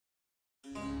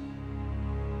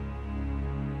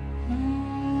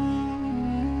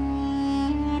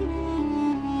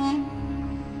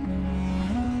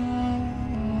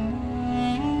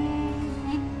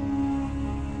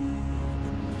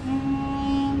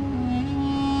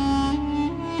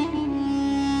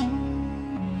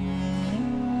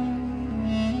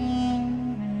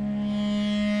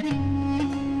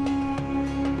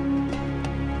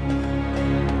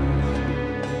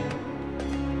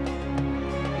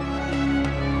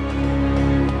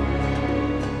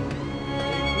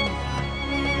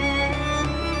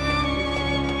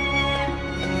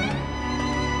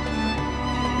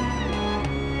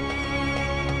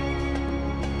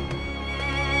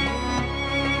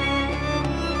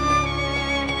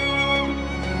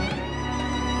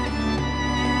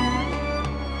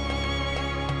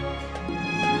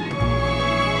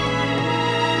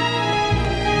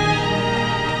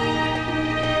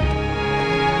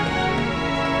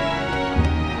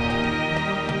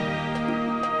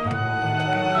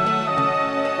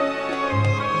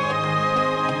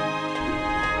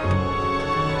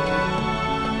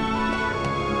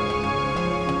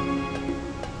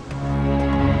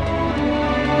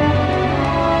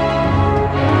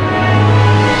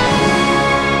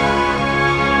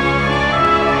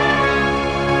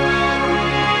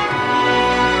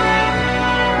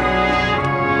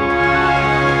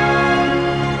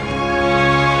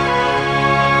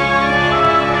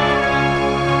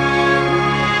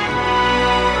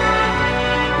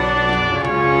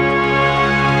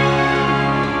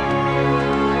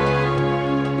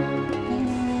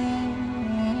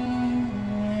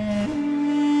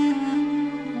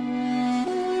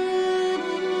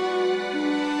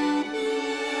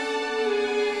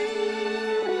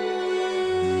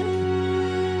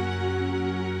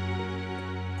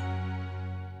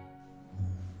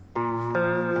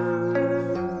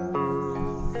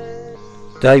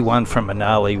Day one from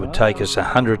Manali would take us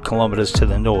 100 kilometres to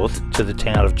the north to the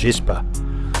town of Jispa.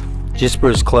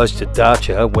 Jispa is close to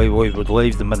Dacha, where we would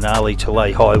leave the Manali to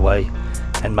Leh highway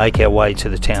and make our way to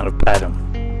the town of Padam.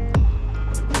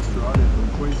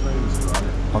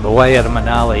 On the way out of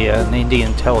Manali, an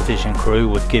Indian television crew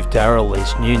would give Daryl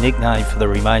his new nickname for the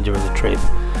remainder of the trip.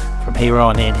 From here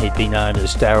on in, he'd be known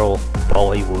as Daryl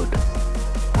Bollywood.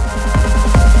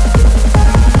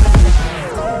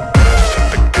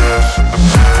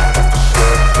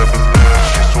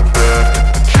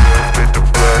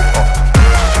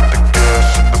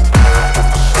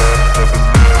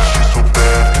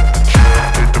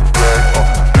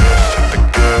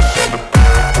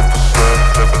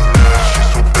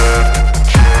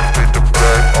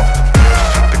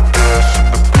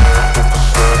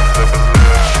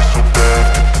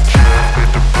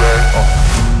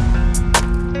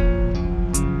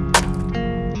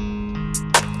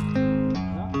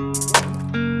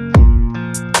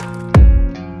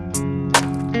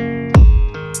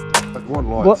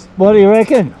 What do you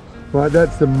reckon? Right,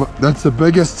 that's the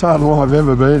biggest tunnel I've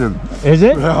ever been in. Is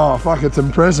it? Oh fuck, it's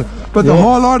impressive. But the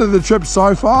highlight of the trip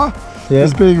so far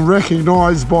is being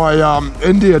recognised by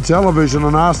India television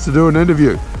and asked to do an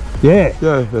interview. Yeah.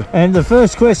 Yeah. And the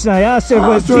first question they asked her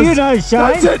was, do you know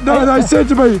Shane? They said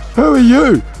to me, who are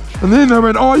you? And then they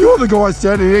went, oh, you're the guy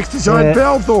standing next to Shane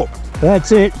Balthorpe.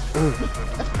 That's it.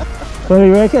 What do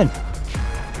you reckon?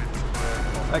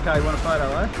 Okay, you want a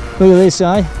photo, eh? Look at this,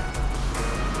 eh?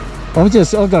 I've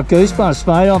got goosebumps,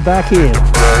 mate. I'm back here.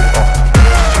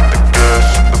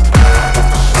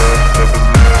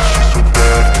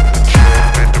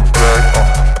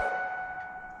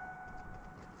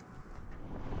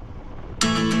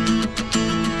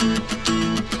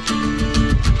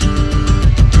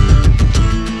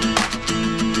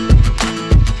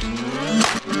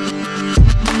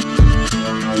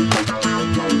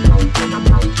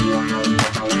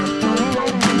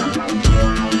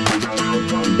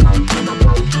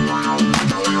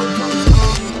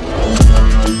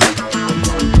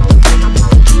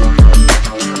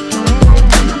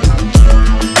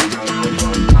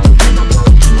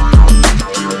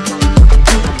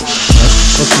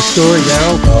 Story,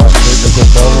 Daryl? Technical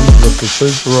problems with the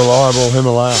super reliable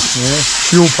Himalayas. Yeah.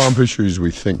 Fuel pump issues,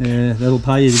 we think. Yeah, that'll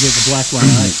pay you to get the black one,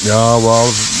 mate. Yeah, well,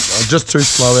 I'm just too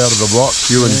slow out of the block.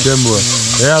 You and Tim were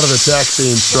out of the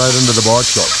taxi and straight into the bike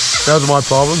shop. That was my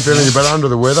problem, feeling a bit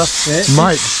under the weather. Yeah.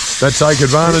 Mate, they take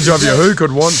advantage of you. Who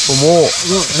could want for more?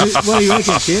 Look, what do you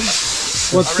reckon, Tim?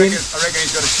 I reckon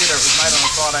he's got a shitter. It was made on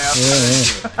a Friday afternoon.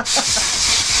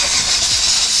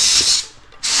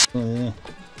 Yeah. Oh, yeah.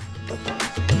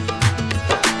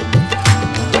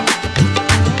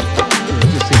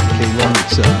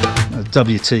 It's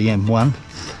WTM1,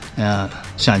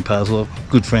 Shane Parslop,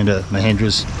 good friend of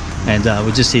Mahendra's, and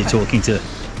we're just here talking to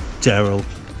Daryl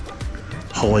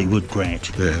Hollywood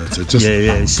Grant. Yeah, that's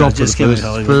it. Stop just for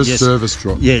the first service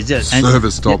drop. Yeah,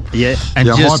 service stop. Yeah, and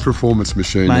high performance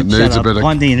machine. Mate, it needs a bit of.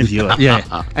 I'm the interviewer.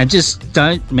 Yeah, and just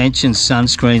don't mention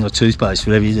sunscreen or toothpaste,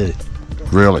 whatever you do.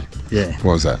 Really? Yeah.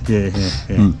 What was that? Yeah.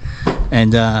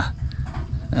 And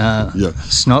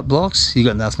snot blocks. You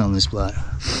got nothing on this bloke.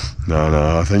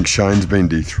 No, I think Shane's been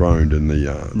dethroned in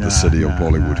the city of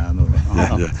Bollywood.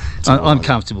 I'm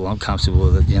comfortable. I'm comfortable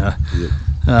with it. You know. Yeah.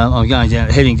 I'm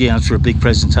heading down for a big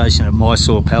presentation at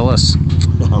Mysore Palace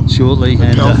shortly.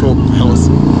 And Palace.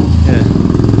 Yeah.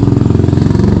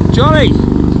 Johnny.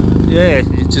 Yeah,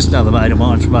 it's just another mate of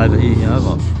mine from over here. You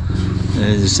know,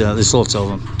 there's lots of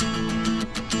them.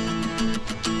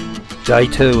 Day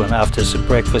two, and after some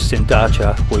breakfast in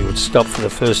Dacha, we would stop for the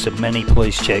first of many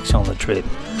police checks on the trip,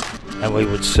 and we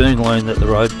would soon learn that the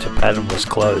road to Padam was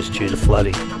closed due to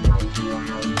flooding.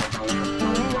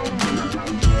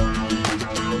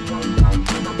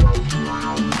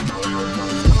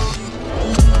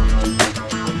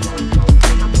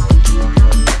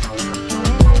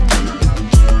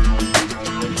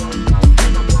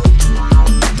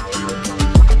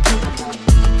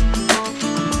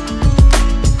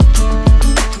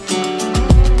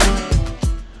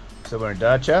 So we're in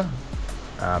Dacha,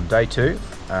 day two,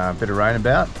 a bit of rain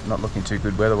about, not looking too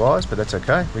good weather-wise, but that's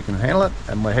okay, we can handle it,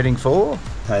 and we're heading for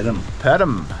Padam.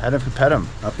 Heading for Padam.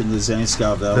 Up in the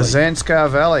Zanskar Valley. The Zanskar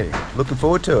Valley, looking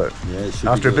forward to it. Yeah, it should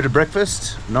After be a bit of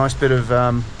breakfast, nice bit of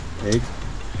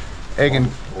egg and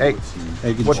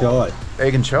chai.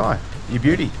 Egg and chai, you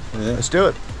beauty. Yeah. Let's do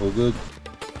it. All good.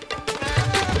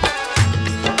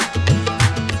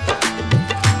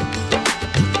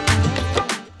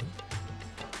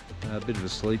 A bit of a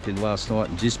sleep in last night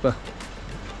in Jispa.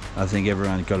 I think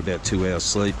everyone got about 2 hours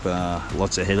sleep,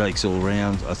 lots of headaches all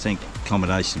around. I think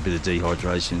combination, a bit of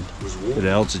dehydration, bit of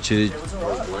altitude.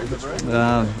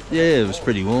 Yeah, it was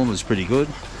pretty warm, it was pretty good.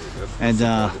 And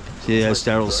yeah, as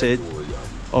Darryl said,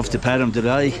 off to Padam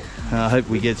today. I hope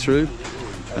we get through.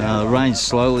 Rain's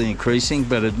slowly increasing,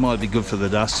 but it might be good for the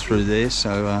dust through there.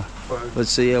 So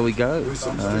let's see how we go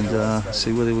and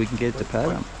see whether we can get to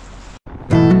Padam.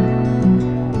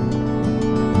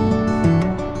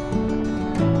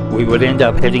 We would end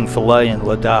up heading for Leh and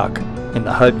Ladakh in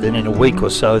the hope that in a week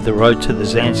or so the road to the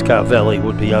Zanskar Valley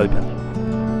would be open.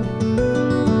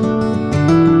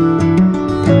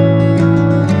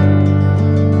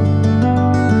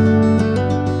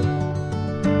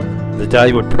 The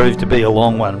day would prove to be a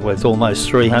long one, with almost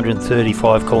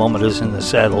 335 kilometres in the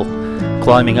saddle,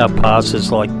 climbing up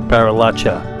passes like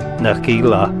Baralacha,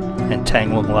 Nakila and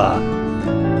Tanglung La.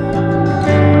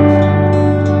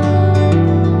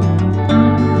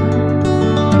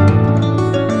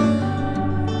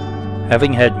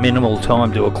 Having had minimal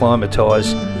time to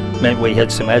acclimatise meant we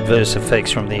had some adverse effects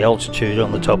from the altitude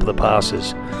on the top of the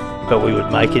passes, but we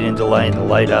would make it into Leh in the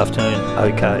late afternoon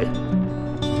okay.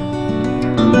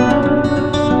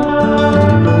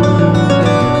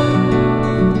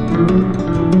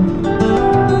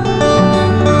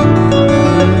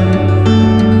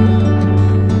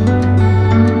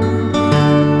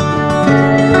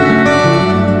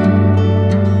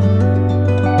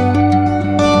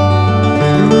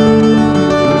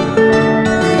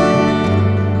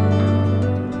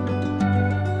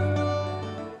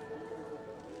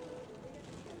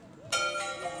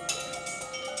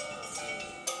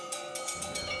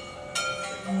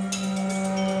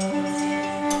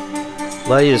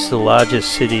 Leh is the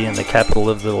largest city and the capital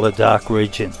of the Ladakh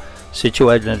region,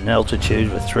 situated at an altitude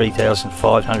of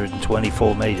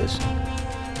 3,524 metres.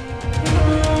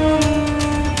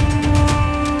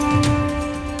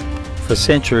 For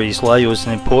centuries, Leh was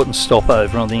an important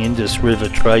stopover on the Indus River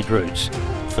trade routes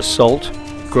for salt,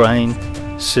 grain,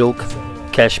 silk,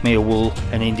 cashmere wool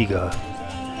and indigo.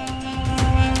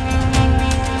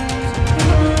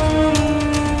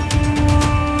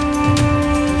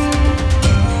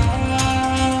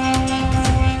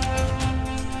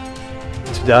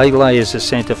 Today, Leh is a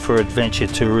centre for adventure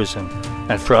tourism,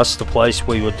 and for us the place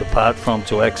we would depart from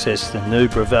to access the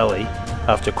Nubra Valley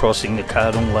after crossing the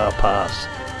Kardung La Pass.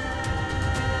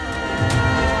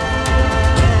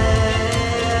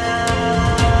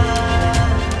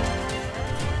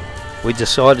 We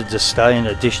decided to stay an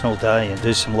additional day and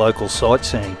do some local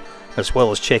sightseeing, as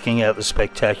well as checking out the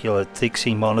spectacular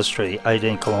Thixi Monastery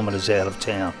 18 kilometres out of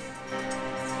town.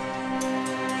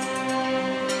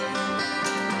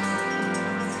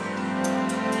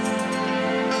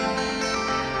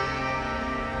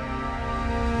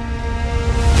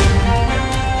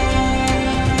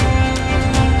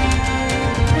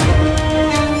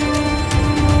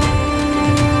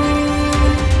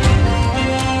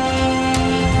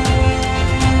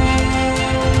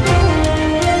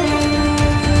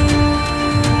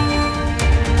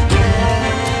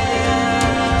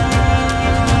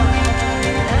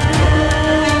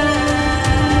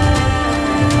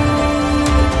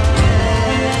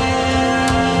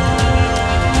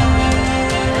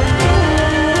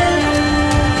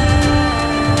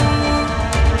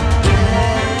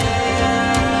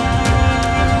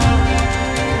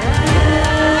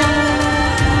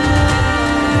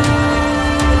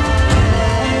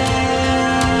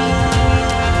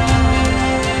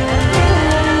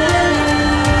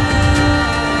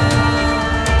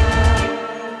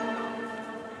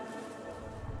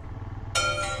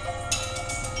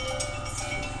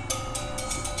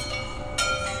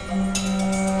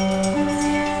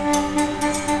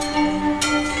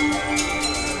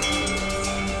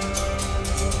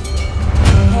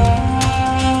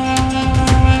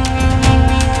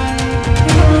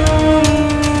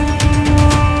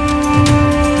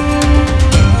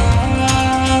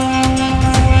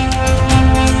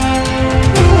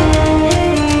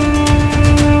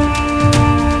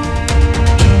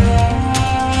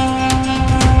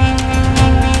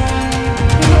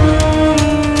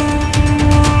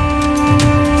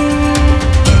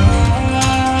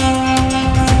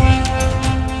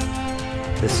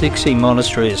 Thixi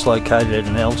Monastery is located at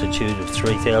an altitude of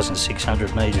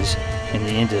 3,600 metres in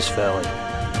the Indus Valley.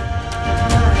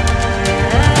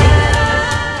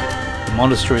 The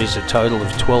monastery is a total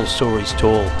of 12 stories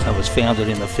tall and was founded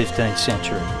in the 15th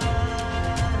century.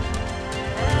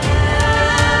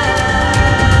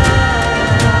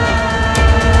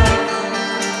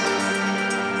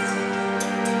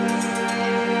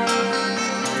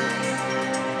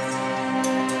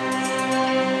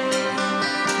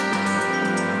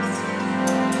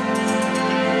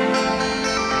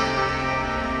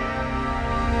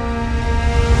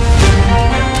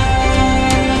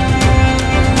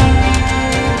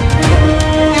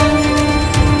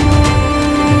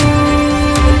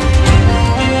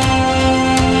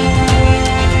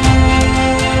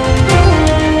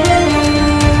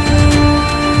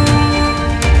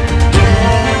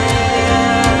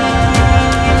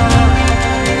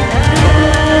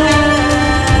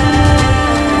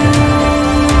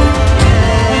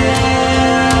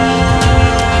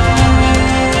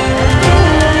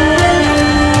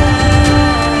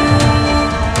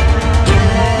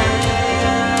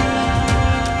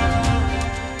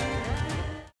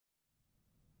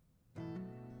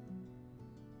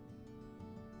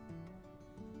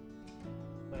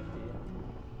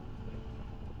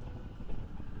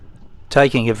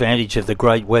 Taking advantage of the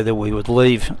great weather, we would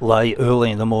leave Leh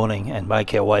early in the morning and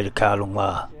make our way to Kashmir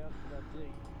Lahaul.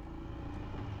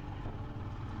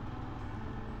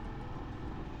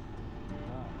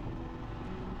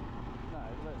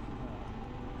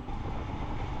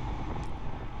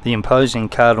 The imposing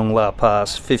Kashmir Lahaul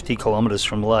Pass, 50 kilometres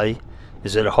from Leh,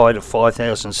 is at a height of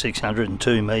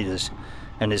 5,602 metres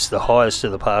and is the highest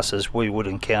of the passes we would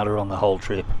encounter on the whole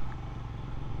trip.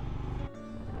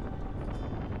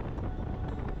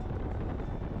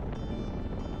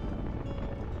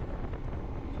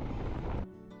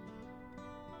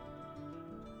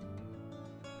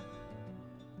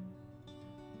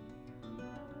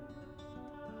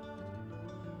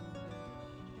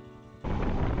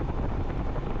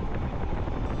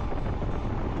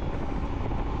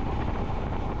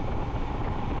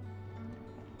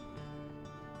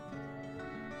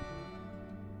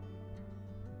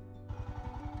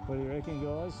 What do you reckon,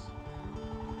 guys?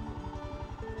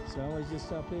 So we're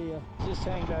just up here. Just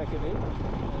hang back a bit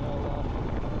and I'll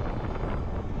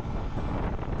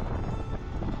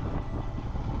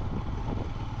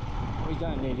we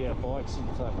don't need our bikes in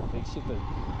the fucking picture, but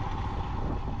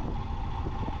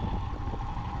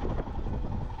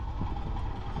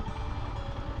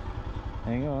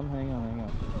hang on.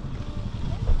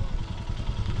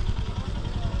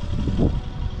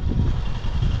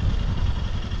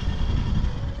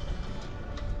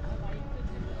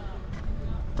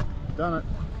 Done it.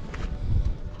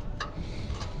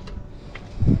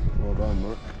 Well done,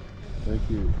 mate. Thank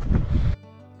you.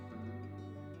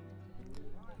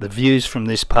 The views from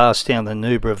this pass down the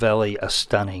Nubra Valley are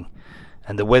stunning,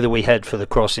 and the weather we had for the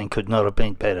crossing could not have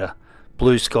been better.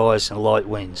 Blue skies and light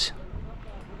winds.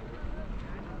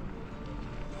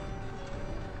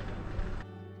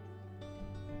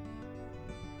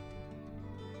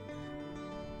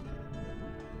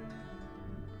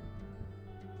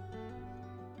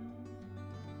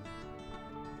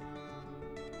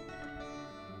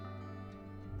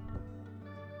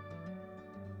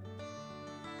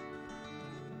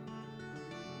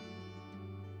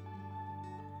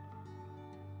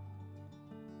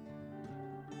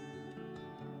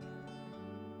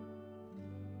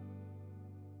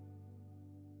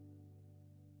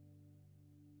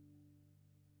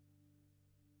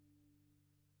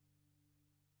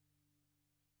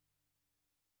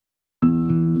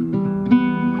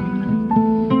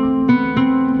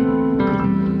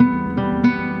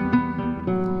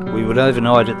 We would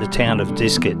overnight at the town of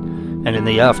Diskit, and in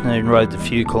the afternoon rode the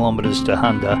few kilometres to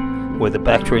Hunda, where the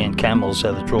Bactrian camels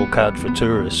are the draw card for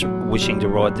tourists wishing to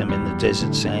ride them in the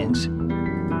desert sands.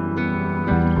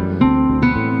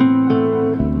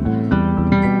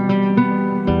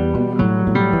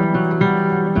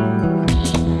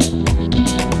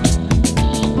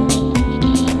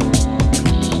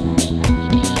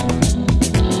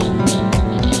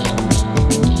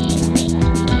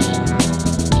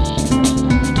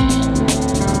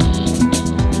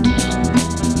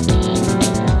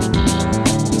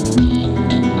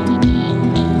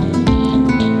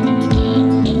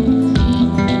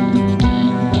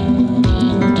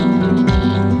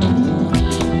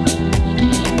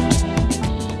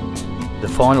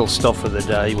 The final stop for the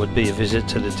day would be a visit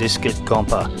to the Diskit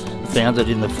Gompa. Founded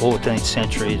in the 14th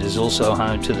century, it is also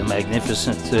home to the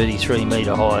magnificent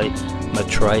 33-metre high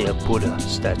Maitreya Buddha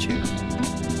statue.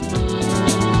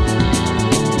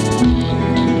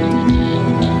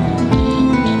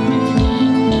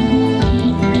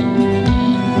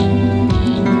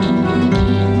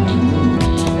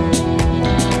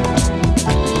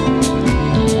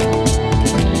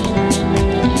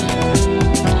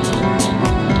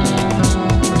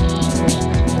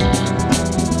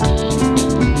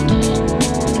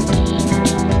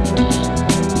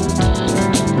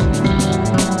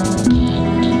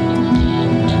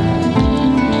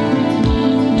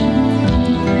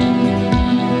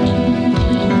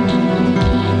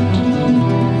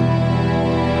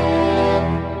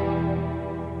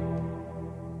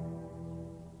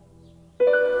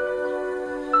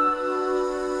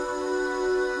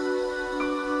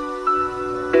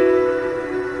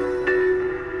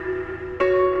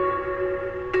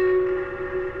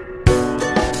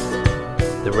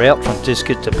 The route from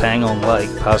Diskit to Pangong Lake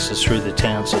passes through the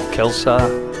towns of Kelsar,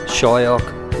 Shyok,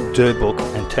 Durbuk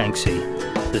and Tangsi,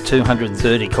 the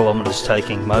 230 kilometres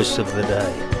taking most of the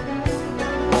day.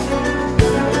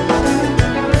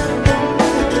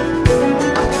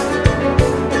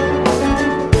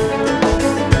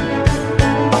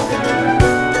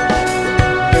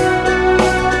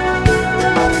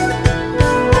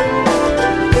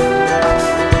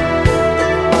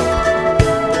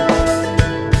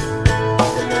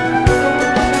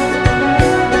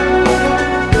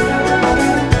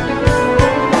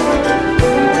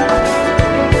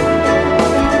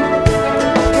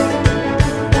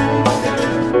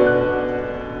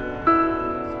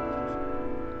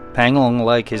 Panglong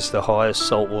Lake is the highest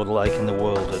saltwater lake in the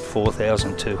world at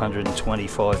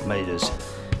 4,225 metres.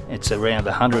 It's around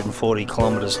 140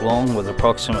 kilometres long, with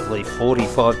approximately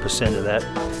 45% of that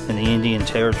in the Indian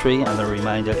Territory and the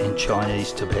remainder in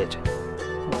Chinese Tibet.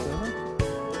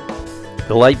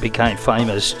 The lake became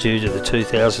famous due to the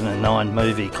 2009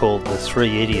 movie called The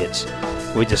Three Idiots.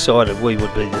 We decided we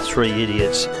would be the Three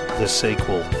Idiots, the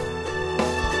sequel.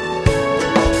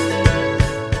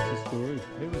 Who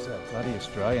was that bloody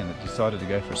Australian that decided to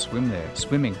go for a swim there?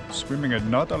 Swimming is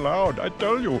not allowed. I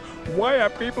tell you, why are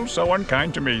people so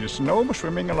unkind to me? There's no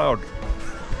swimming allowed.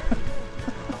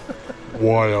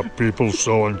 Why are people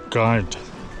so unkind?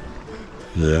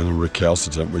 Yeah, and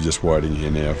recalcitrant. We're just waiting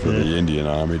here now for the Indian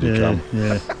Army to come.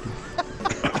 Yeah.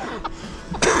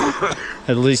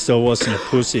 At least I wasn't a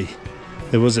pussy.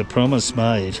 There was a promise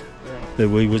made that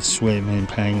we would swim in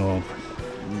Panglong.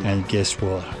 And guess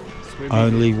what?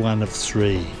 Only one of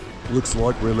 3. Looks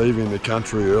like we're leaving the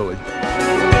country early.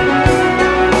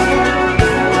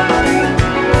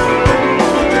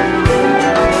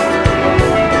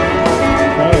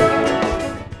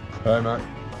 Hey mate.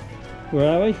 Where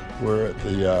are we? We're at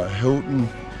the Hilton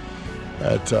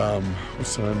at,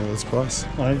 what's the name of this place?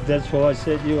 That's why I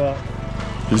set you up.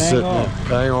 You said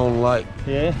Panglong Lake.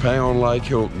 Yeah. Panglong Lake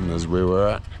Hilton is where we're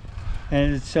at.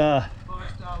 And it's, so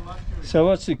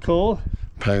what's it called?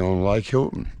 Panglong Lake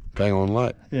Hilton. Panglong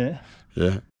Lake. Yeah.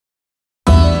 Yeah.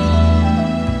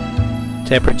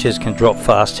 Temperatures can drop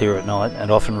fast here at night and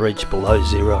often reach below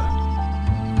 0.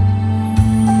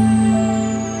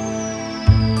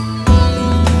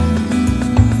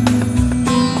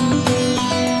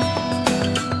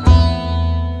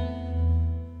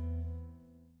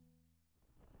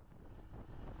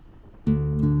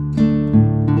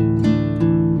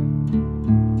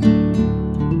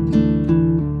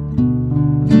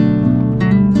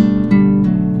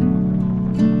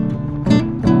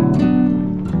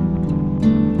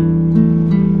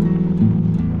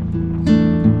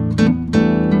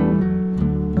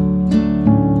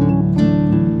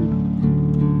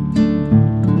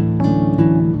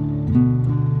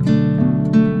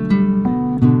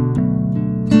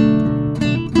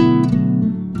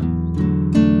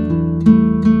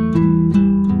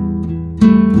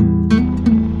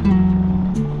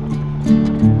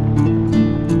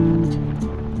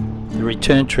 The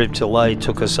return trip to Leh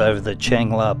took us over the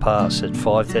Changla Pass at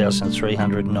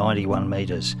 5,391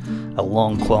 metres, a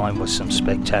long climb with some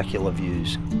spectacular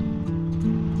views.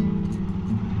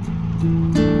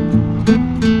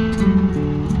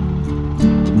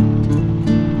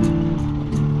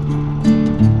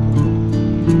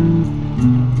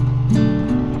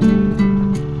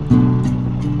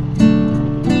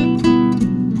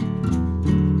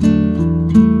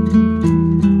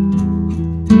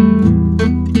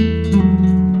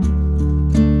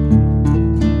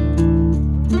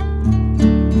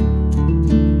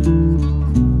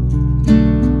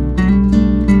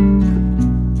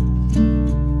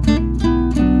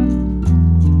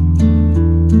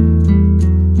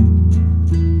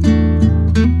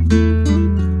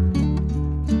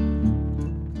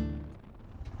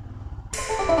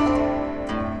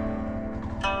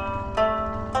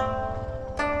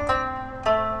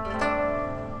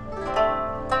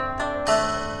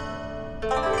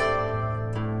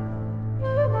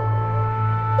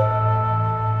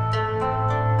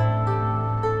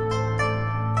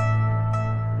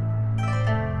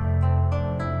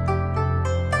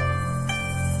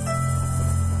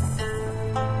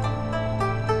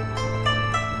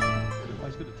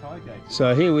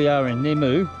 So here we are in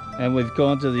Nimmu, and we've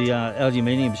gone to the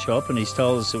aluminium shop, and he's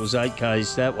told us it was 8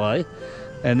 k's that way,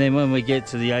 and then when we get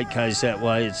to the 8 k's that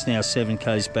way, it's now 7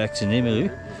 k's back to Nimmu,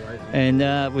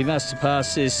 and we must have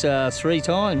passed this 3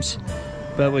 times,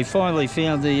 but we finally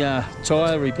found the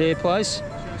tyre repair place,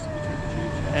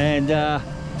 and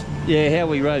yeah, how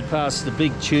we rode past the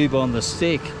big tube on the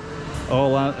stick,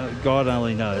 God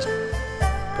only knows.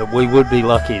 But we would be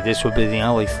lucky. This would be the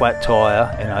only flat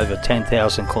tyre in over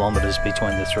 10,000 kilometres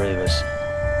between the 3 of us.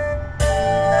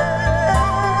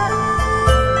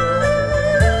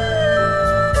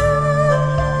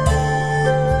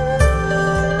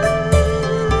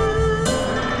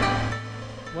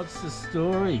 What's the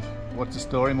story? What's the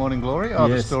story, Morning Glory? Oh,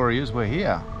 Yes. The story is we're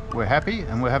here. We're happy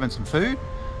and we're having some food,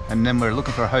 and then we're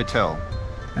looking for a hotel.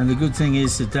 And the good thing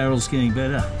is that Daryl's getting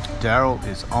better. Daryl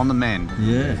is on the mend.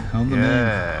 Yeah, on the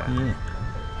mend. Yeah. Yeah.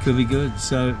 Could be good.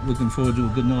 So looking forward to a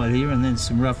good night here, and then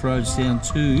some rough roads down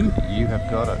to... You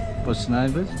have got it. What's the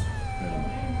name of it?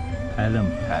 Adam.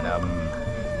 Adam.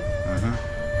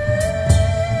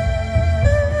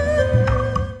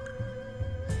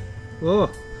 Oh,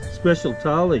 special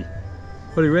tali.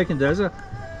 What do you reckon, Dazza?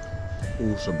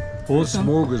 Awesome. Awesome.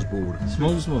 Smorgasbord.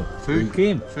 Small. Food.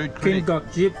 Kim. Food Kim critic. got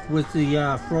gypped with the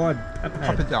fried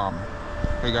papad. Papadam.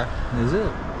 There you go. Is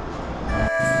it?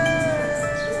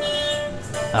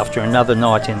 After another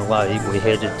night in Leh, we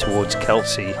headed towards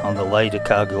Kelsey on the Leh to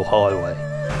Kargil highway.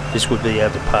 This would be our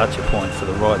departure point for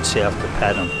the ride south to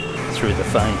Padam through the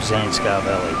famed Zanskar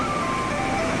Valley.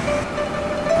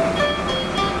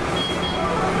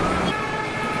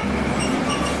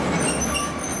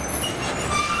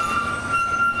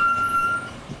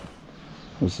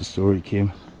 What's the story,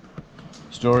 Kim?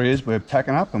 Story is we're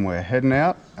packing up and we're heading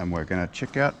out and we're going to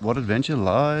check out what adventure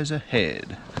lies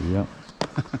ahead. Yep.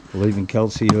 Leaving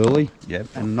Kelsey early. Yep.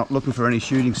 And not looking for any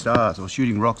shooting stars, or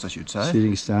shooting rocks I should say.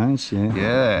 Shooting stones, yeah.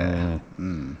 Yeah.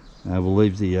 We'll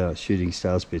leave the shooting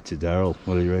stars bit to Daryl.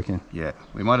 What do you reckon? Yeah.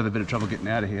 We might have a bit of trouble getting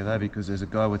out of here though, because there's a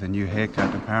guy with a new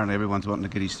haircut and apparently everyone's wanting to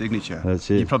get his signature.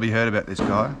 That's it. You've probably heard about this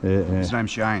guy. Yeah. His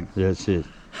name's Shane. Yeah, that's it.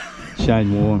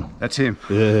 Shane Warne. That's him.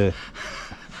 Yeah.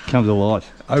 Come to life.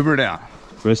 Over and out.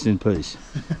 Rest in peace.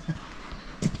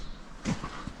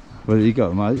 What have you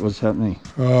got, mate? What's happening?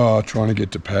 Oh, trying to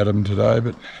get to Padam today,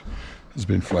 but there's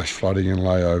been flash flooding in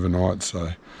Leh overnight, so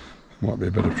there might be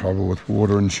a bit of trouble with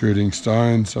water and shooting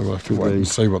stones, so we'll have to wait and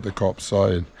see what the cops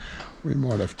say, and we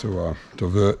might have to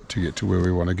divert to get to where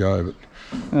we want to go, but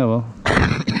Oh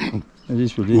well. It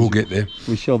is what it is. we'll get there.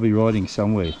 We shall be riding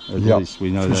somewhere. At least we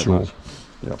know for that sure. much.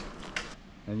 Yep.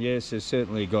 And yes, there's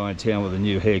certainly a guy in town with a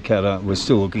new haircut. We're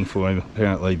still looking for him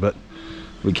apparently, but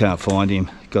we can't find him.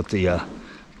 Got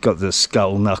the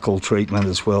skull knuckle treatment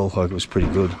as well. Like, it was pretty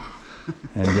good.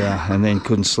 And then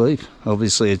couldn't sleep.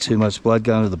 Obviously had too much blood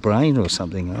going to the brain or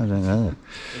something. I don't know.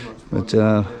 But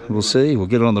we'll see. We'll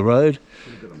get on the road.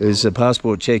 There's a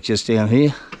passport check just down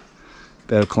here.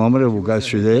 About a kilometre. We'll go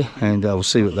through there and we'll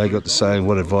see what they got to say and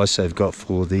what advice they've got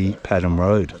for the Padam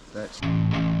Road.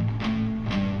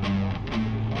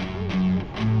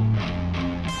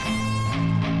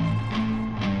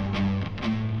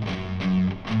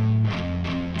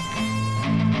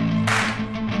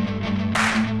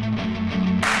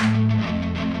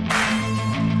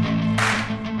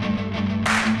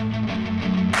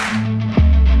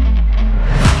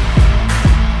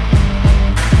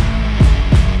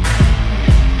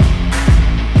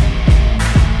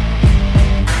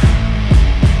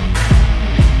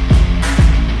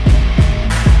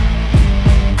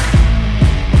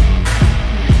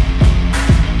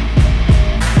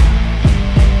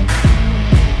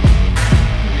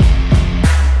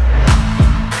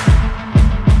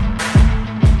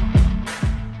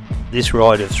 This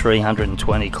ride of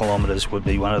 320 kilometres would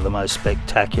be one of the most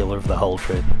spectacular of the whole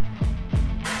trip.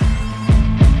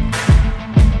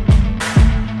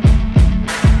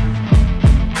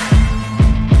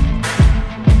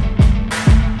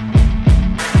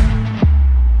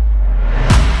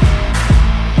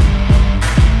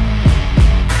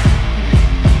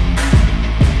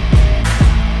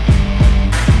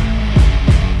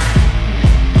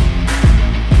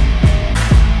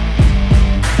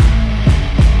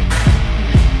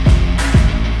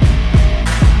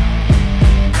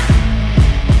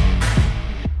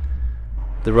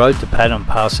 The road to Padam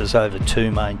passes over two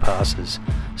main passes,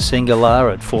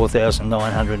 Singalar at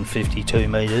 4,952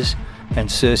 metres and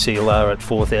Sursilar at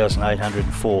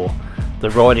 4,804. The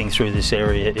riding through this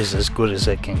area is as good as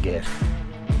it can get.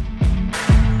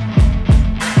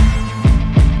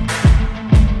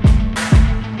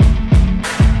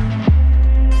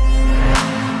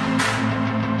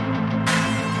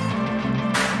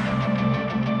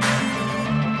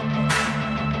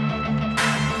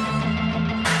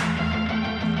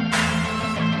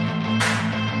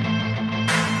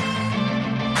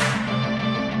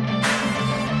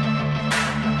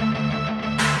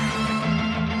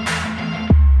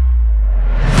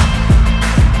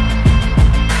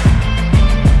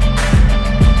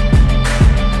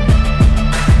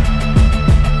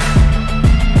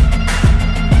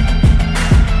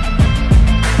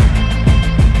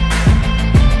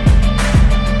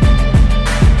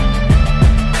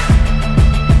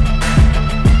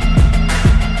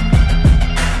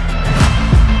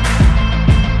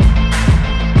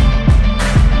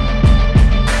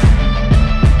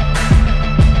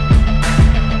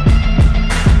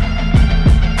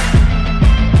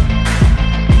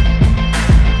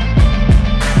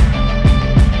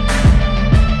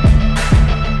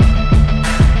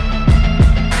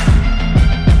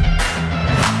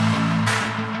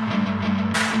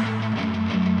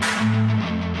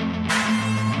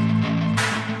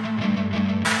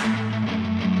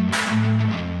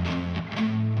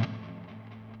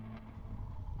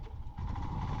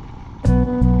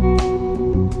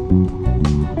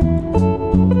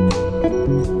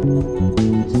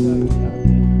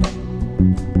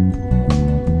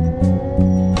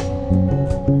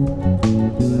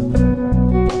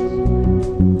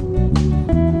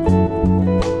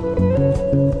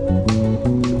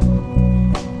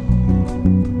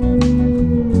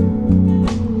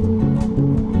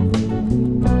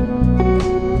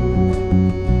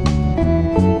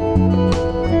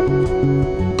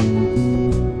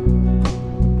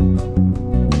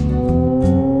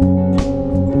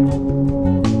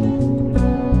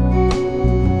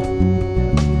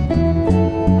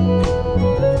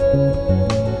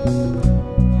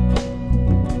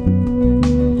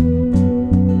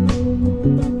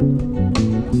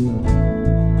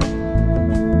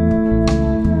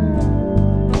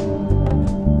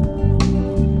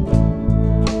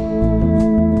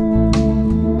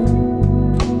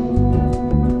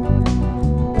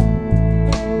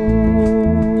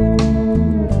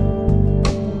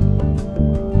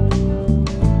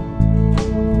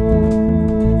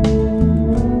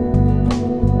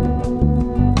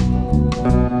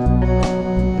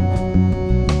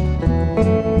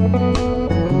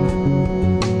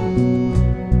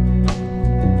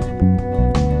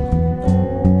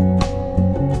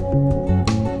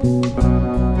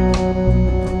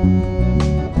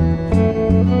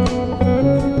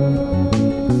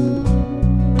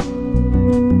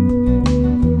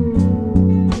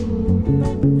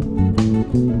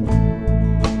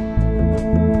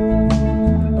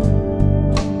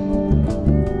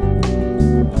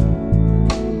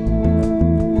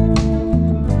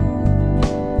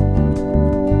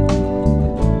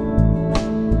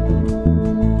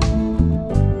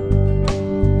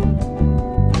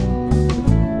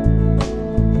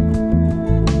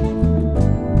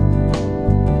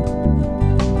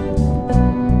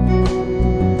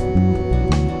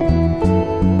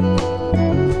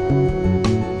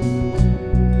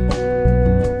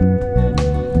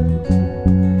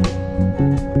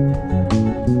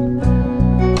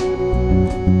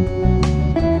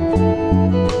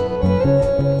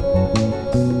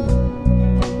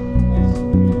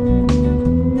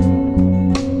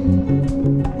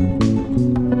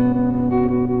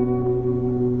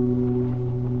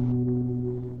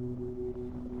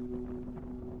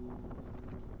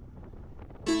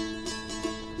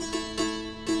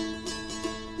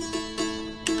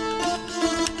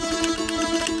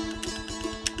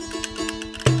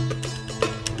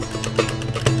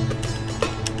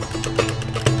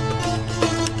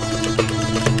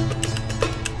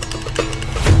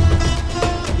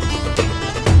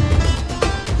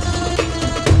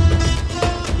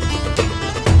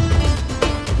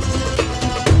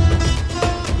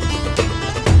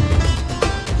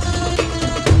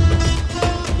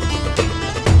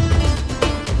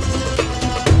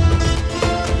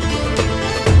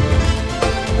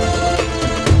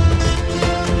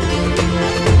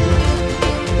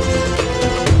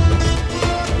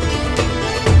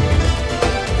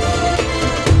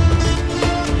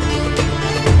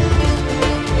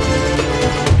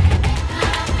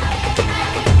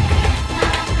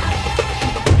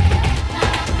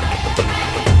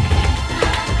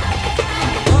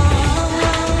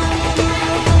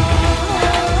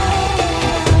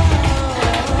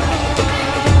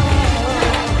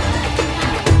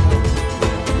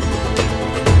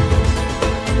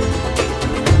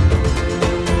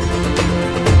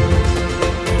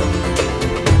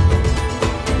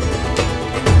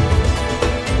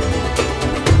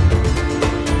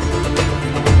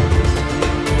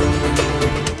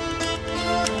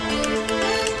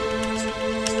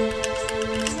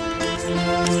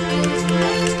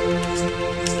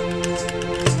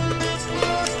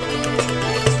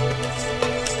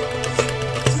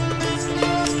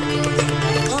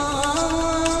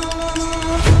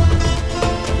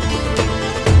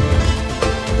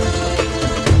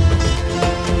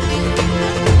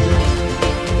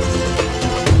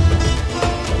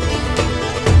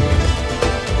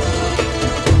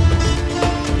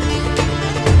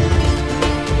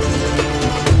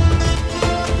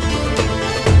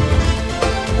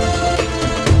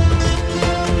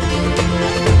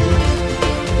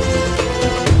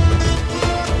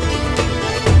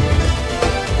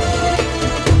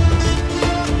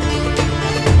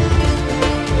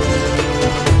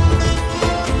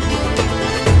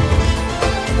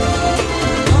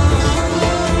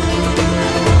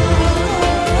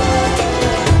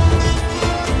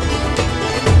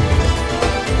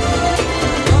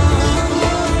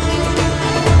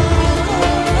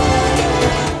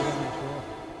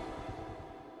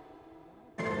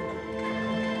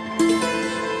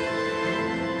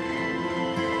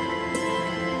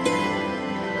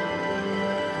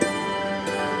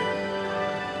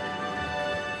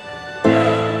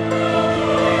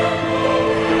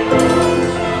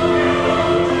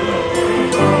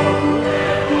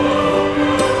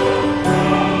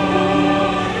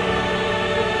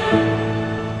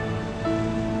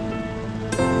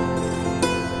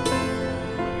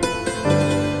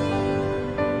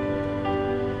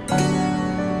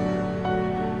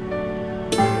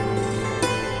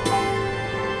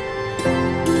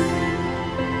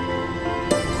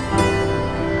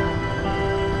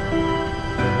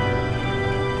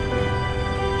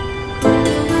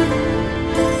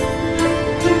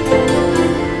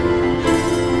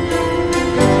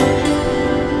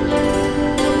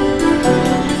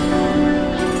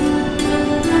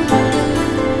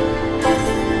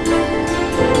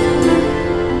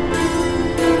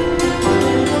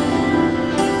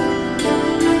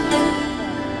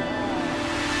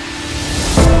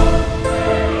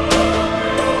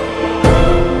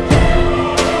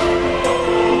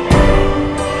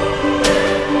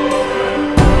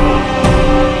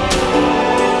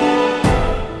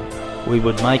 We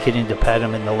would make it into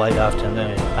Padam in the late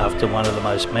afternoon after one of the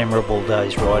most memorable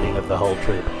days riding of the whole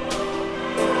trip.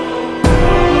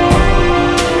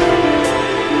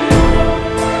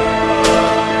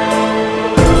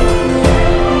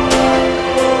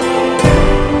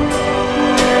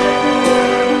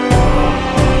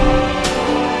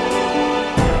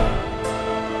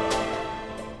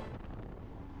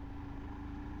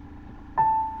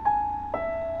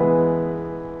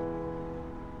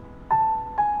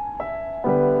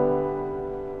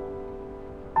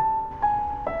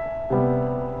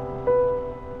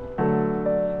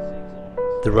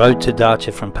 The road to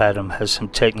Dacha from Padam has some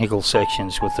technical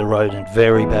sections with the road in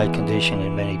very bad condition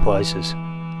in many places.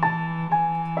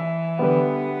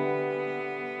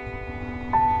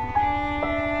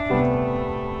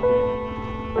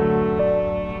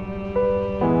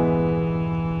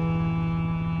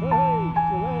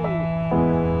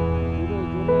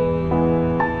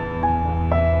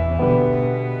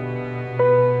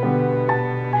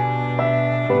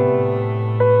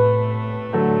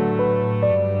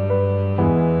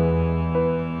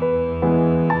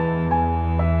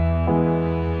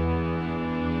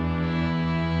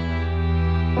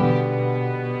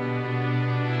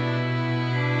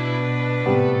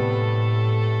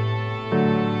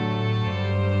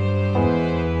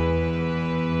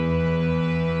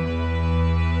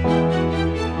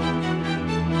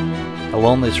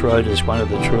 Along this road is one of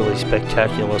the truly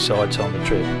spectacular sights on the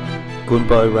trip.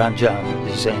 Gunbo Ranjang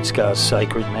is Zanskar's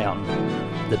sacred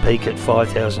mountain. The peak at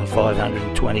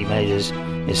 5,520 metres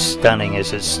is stunning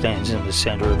as it stands in the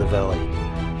centre of the valley.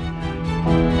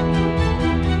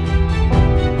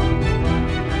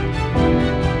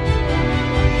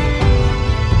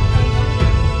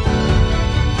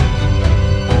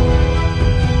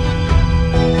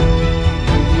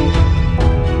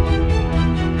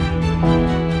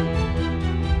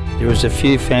 There is a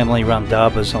few family-run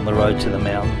darbas on the road to the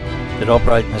mountain that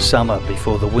operate in the summer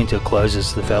before the winter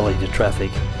closes the valley to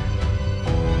traffic.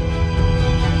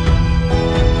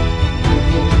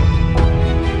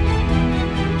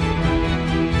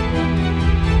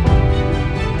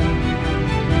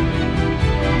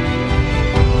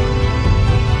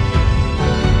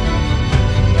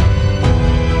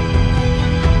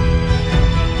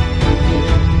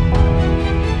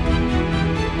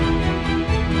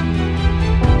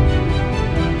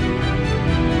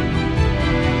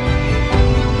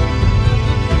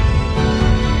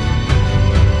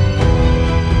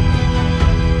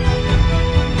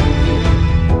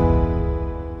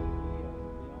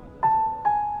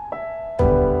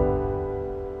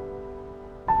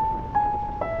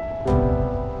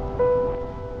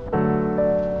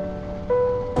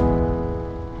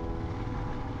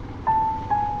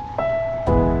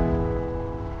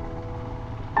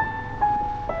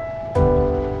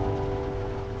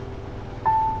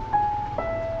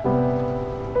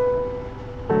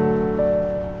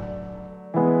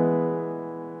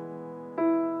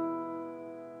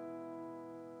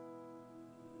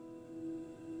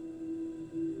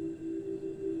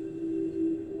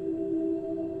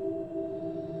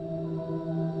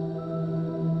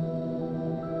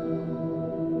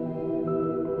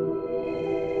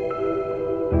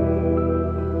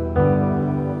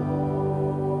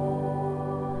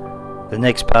 The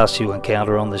next pass you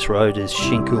encounter on this road is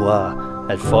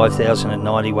Shinkula at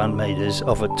 5,091 metres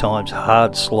of at times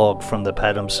hard slog from the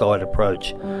Padam side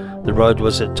approach. The road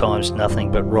was at times nothing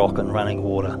but rock and running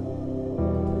water.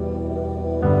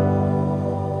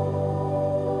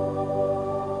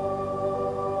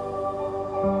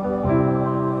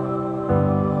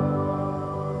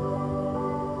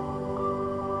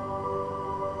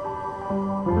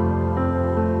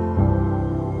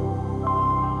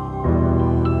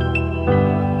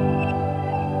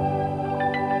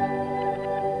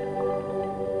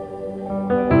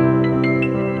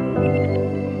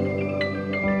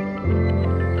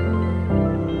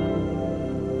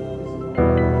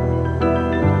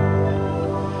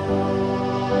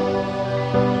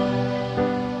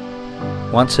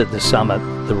 Once at the summit,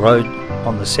 the road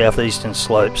on the southeastern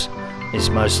slopes is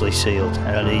mostly sealed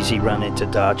and an easy run into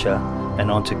Dacha and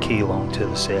onto Keelong to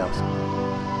the south.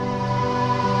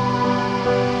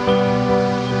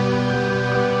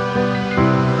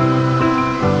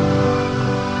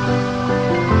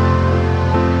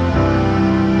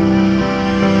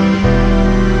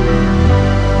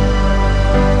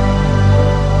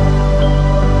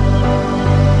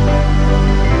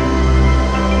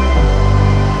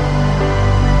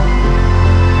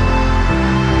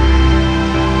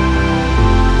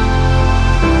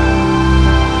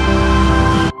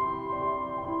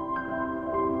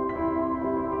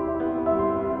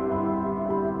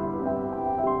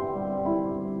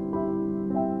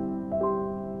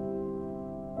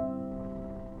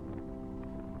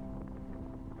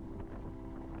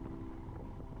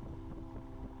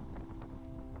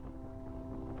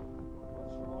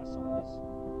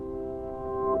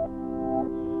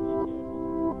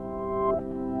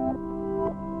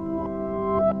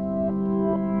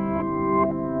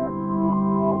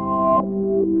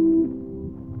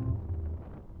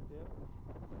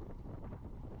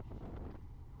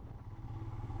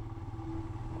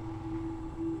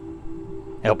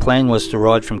 Our plan was to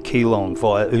ride from Keelong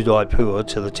via Udaipur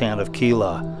to the town of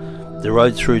Keelar. The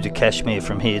road through to Kashmir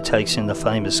from here takes in the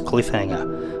famous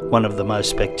Cliffhanger, one of the most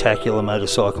spectacular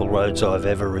motorcycle roads I've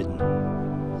ever ridden.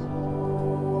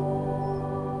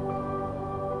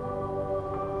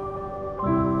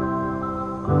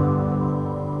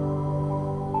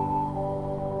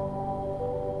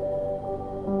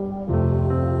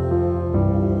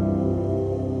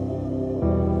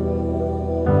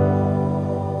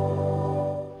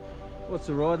 What's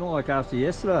the riding like after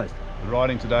yesterday? The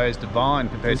riding today is divine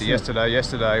compared to yesterday.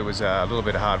 Yesterday was a little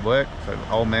bit of hard work for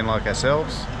old men like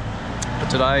ourselves, but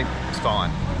today it's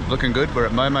fine. Looking good. We're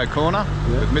at Momo Corner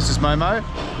with Mrs. Momo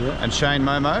and Shane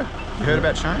Momo. You heard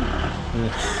about Shane?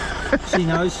 Yeah. She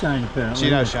knows Shane apparently.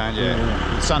 She knows Shane, yeah.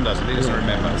 The son doesn't, he doesn't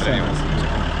remember. But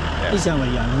anyway. He's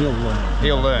only young, he'll learn.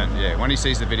 He'll learn, yeah. When he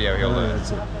sees the video, he'll learn.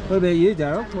 That's it. What about you,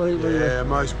 Daryl? Yeah,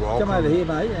 most welcome. Come over here,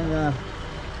 mate, and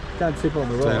don't trip on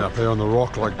the rock. Stand up here on the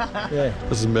rock like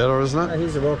this is better, isn't it?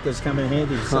 Here's a rock that's come in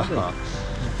handy for something.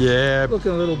 Yeah.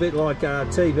 Looking a little bit like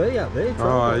TV up there.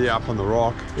 Oh, yeah, up on the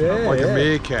rock. Yeah, like a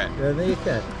meerkat. Yeah,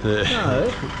 meerkat. Yeah.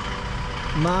 No,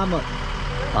 marmot.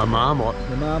 A marmot.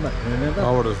 The marmot, remember?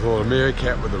 I would have thought a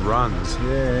meerkat with the runs.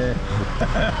 Yeah.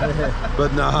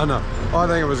 But no. I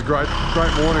think it was a great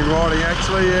morning riding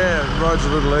actually, yeah. The road's a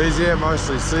little easier,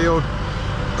 mostly sealed.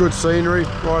 Good scenery,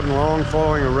 riding along,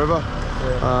 following a river.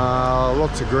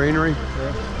 Lots of greenery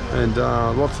and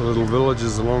lots of little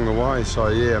villages along the way, so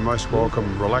yeah, most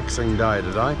welcome, relaxing day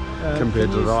today compared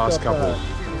to the last couple.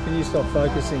 Can you stop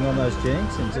focusing on those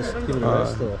jeans and just give it a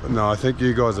rest? No, I think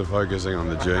you guys are focusing on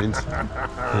the jeans.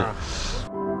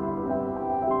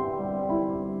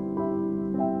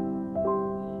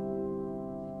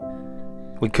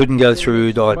 We couldn't go through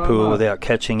Udaipur without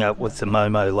catching up with the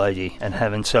Momo lady and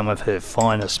having some of her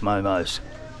finest momos.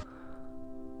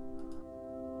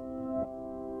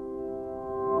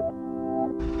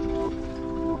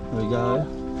 There we go.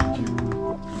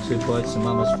 2 plates of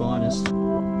Mama's finest.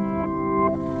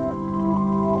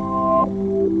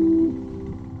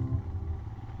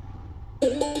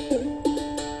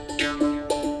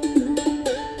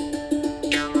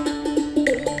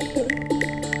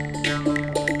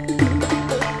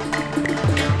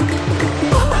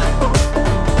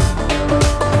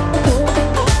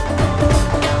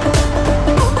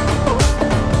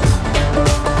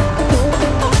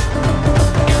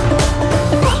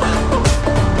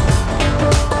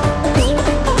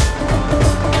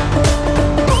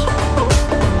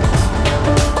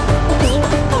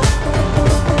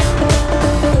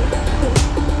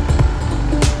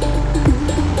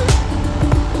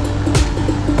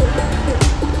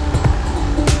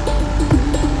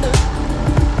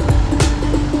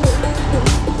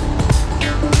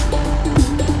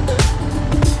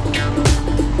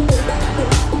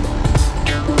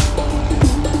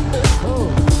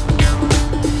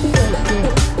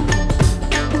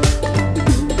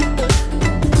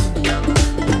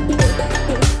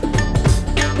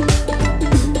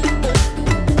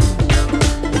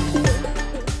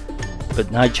 But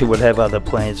nature would have other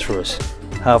plans for us.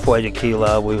 Halfway to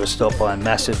Keelar we were stopped by a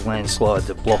massive landslide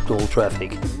that blocked all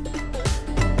traffic.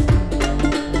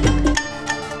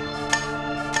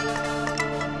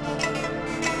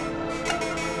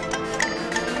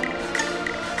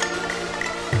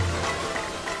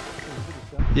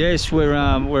 Yes,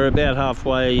 we're about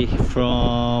halfway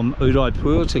from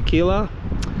Udaipur to Keelar,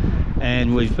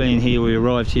 and we've been here. We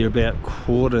arrived here about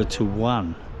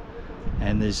 1:45.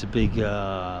 And there's a big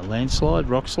landslide,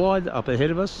 rock slide up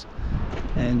ahead of us,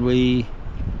 and it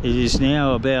is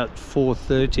now about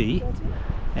 4:30,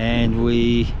 and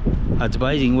we are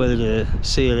debating whether to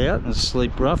see it out and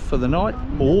sleep rough for the night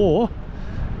or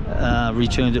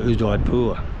return to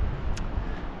Udaipur.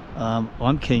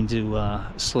 I'm keen to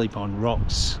sleep on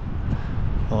rocks.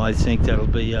 I think that'll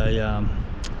be a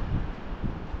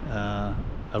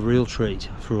real treat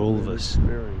for all of us.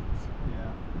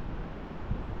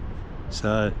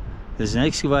 So there's an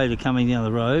excavator coming down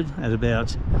the road at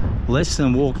about less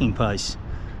than walking pace.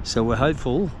 So we're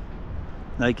hopeful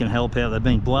they can help out. They've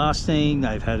been blasting,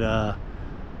 they've had a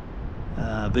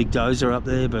big dozer up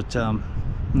there, but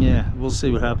yeah, we'll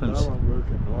see what happens.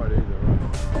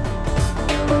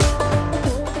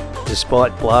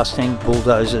 Despite blasting,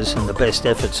 bulldozers and the best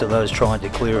efforts of those trying to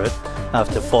clear it,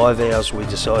 after 5 hours we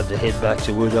decided to head back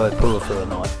to Udaipur for the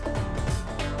night.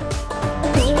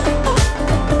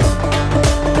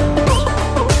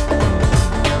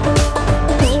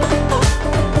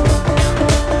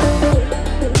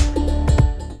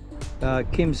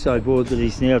 Kim's so bored that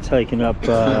he's now taken up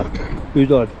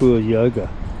Udaipur yoga.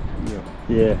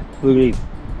 Yeah, look at him.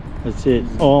 That's it.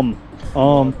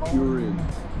 You're in.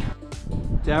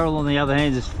 Daryl, on the other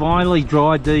hand, has finally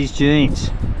dried these jeans.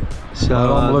 So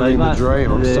I'm living the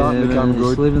dream. I'm starting to come good.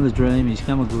 He's living the dream. He's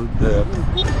coming good. Yeah.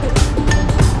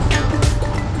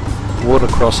 Water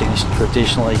crossings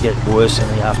traditionally get worse in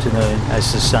the afternoon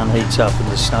as the sun heats up and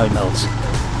the snow melts,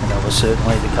 and that was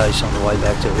certainly the case on the way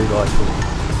back to Udaipur.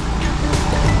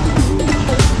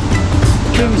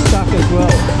 Kim's stuck as well.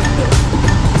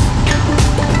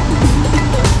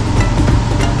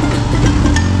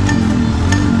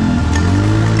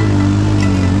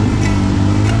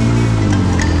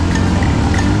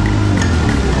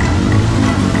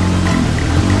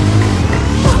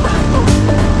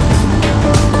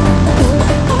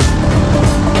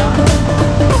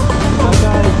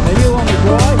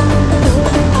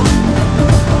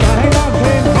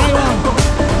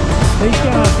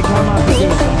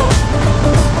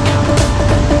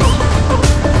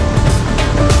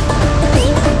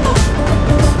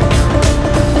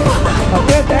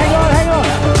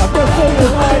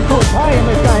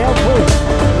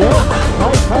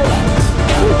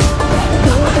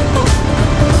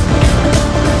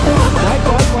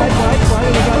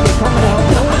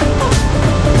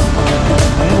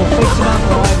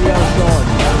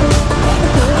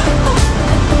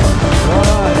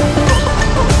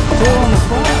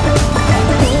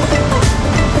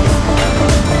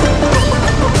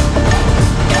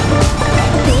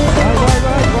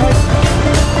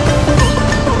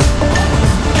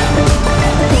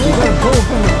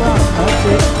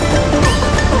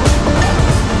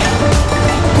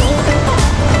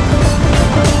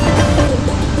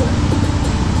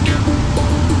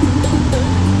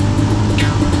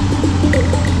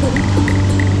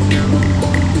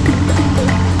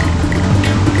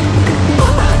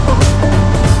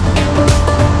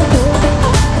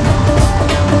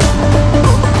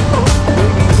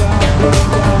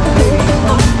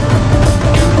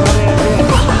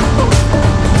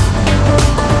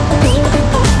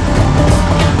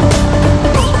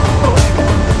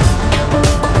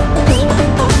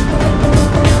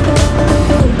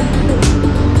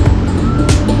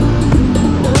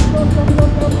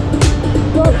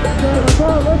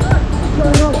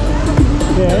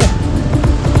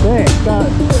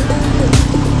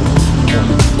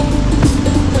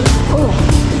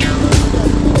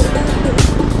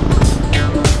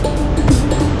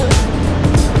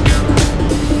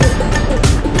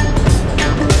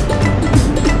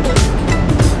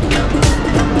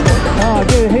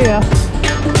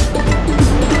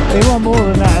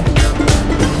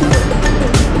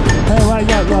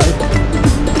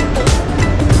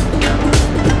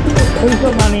 Who's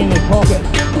got money in their pocket?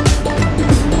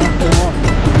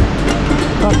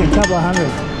 Fucking couple of hundred.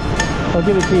 I'll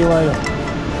give it to you later.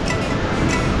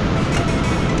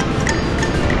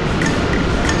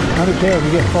 I don't care if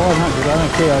you get 500, I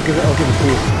don't care, I'll give it to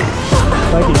you.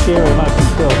 They can share it amongst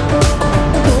themselves.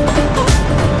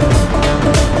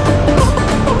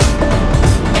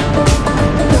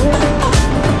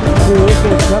 Let's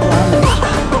get a couple of hundred.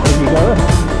 Have you got it?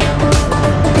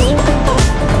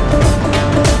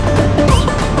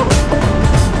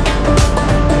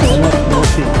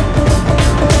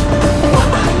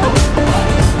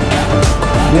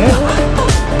 Yeah?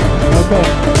 Okay.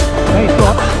 Thanks,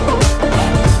 Doc.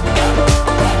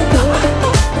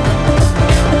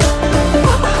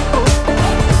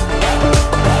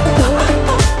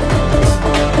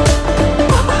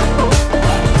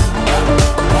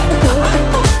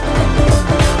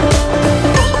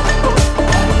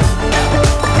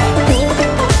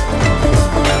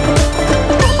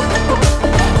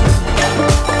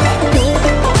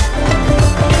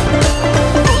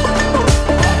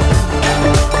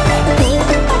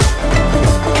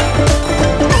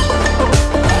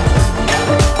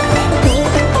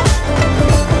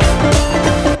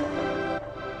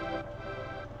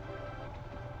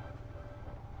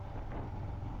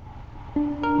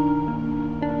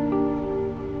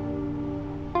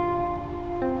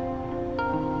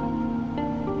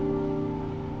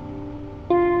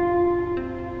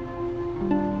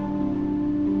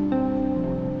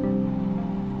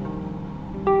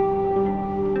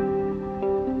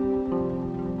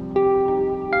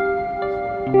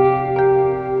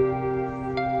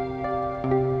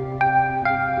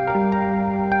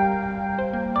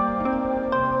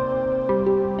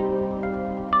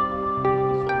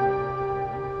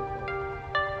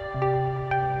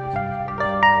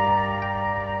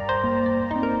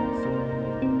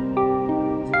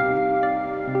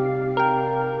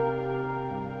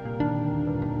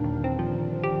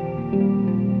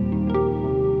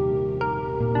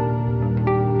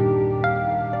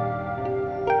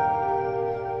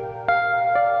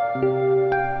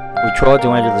 tried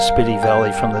to enter the Spiti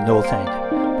Valley from the north end,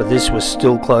 but this was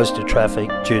still closed to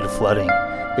traffic due to flooding.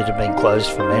 It had been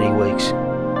closed for many weeks.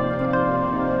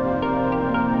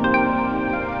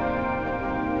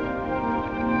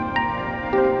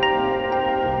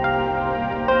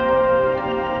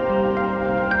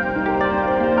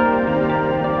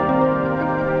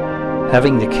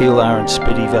 Having the Keelar and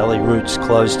Spiti Valley routes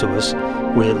closed to us,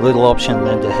 we had little option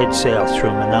than to head south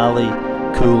through Manali,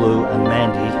 Kulu and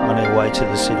Mandi on our way to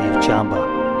the city of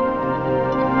Chamba.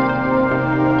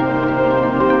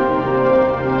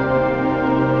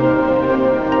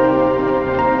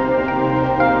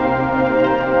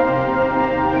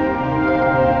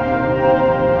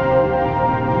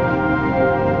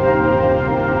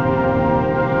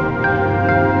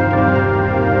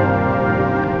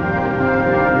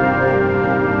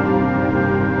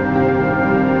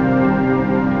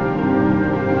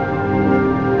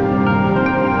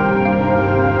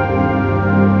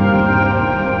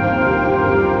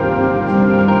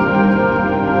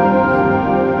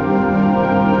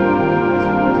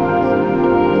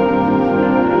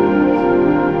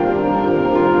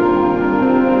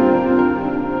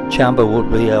 Chamba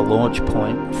would be our launch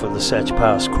point for the Sach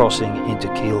Pass crossing into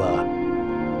Keelar.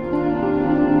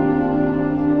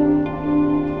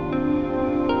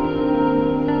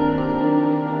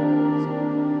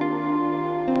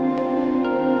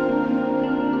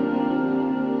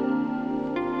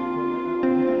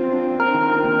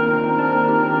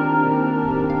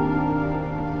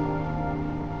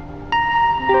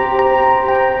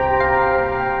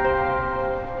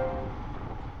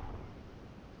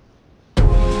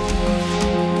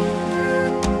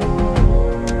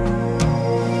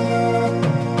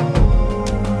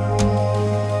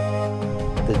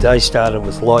 The day started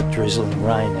with light drizzling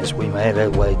rain as we made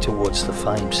our way towards the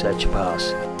famed Sach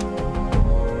Pass.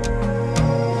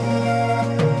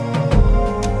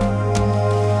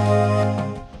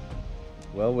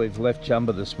 Well, we've left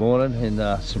Chamba this morning in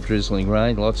some drizzling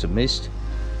rain, lots of mist,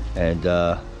 and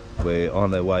we're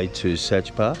on our way to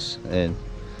Sach Pass and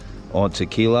on to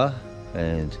Keelar.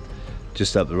 And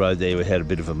just up the road there we had a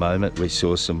bit of a moment. We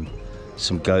saw some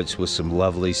goats with some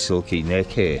lovely silky neck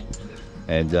hair,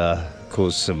 and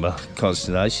caused some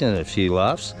consternation and a few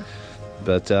laughs,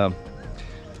 but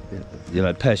you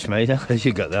know, Pashmina,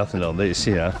 you got nothing on this,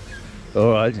 you know.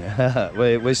 All right,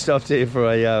 we stopped here for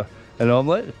an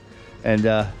omelette, and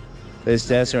there's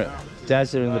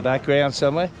Dazza in the background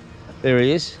somewhere. There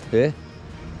he is. Yeah.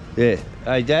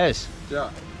 Hey, Daz.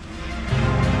 Yeah.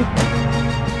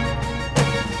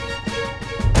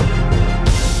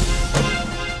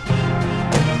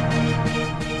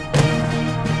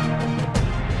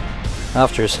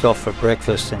 After a stop for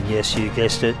breakfast, and yes, you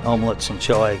guessed it, omelettes and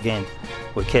chai again,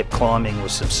 we kept climbing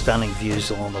with some stunning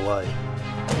views along the way.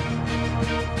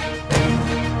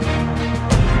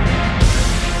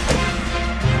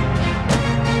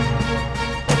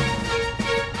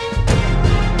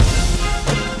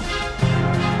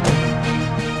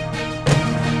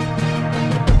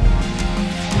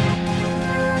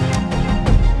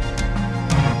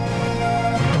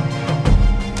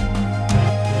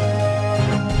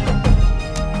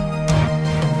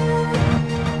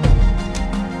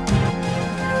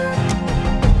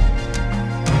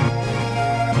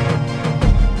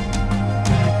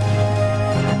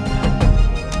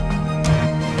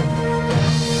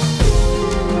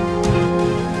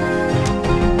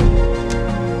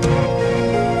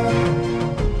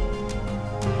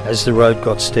 As the road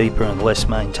got steeper and less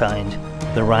maintained,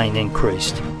 the rain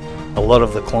increased. A lot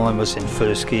of the climb was in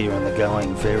first gear and the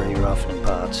going very rough in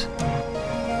parts.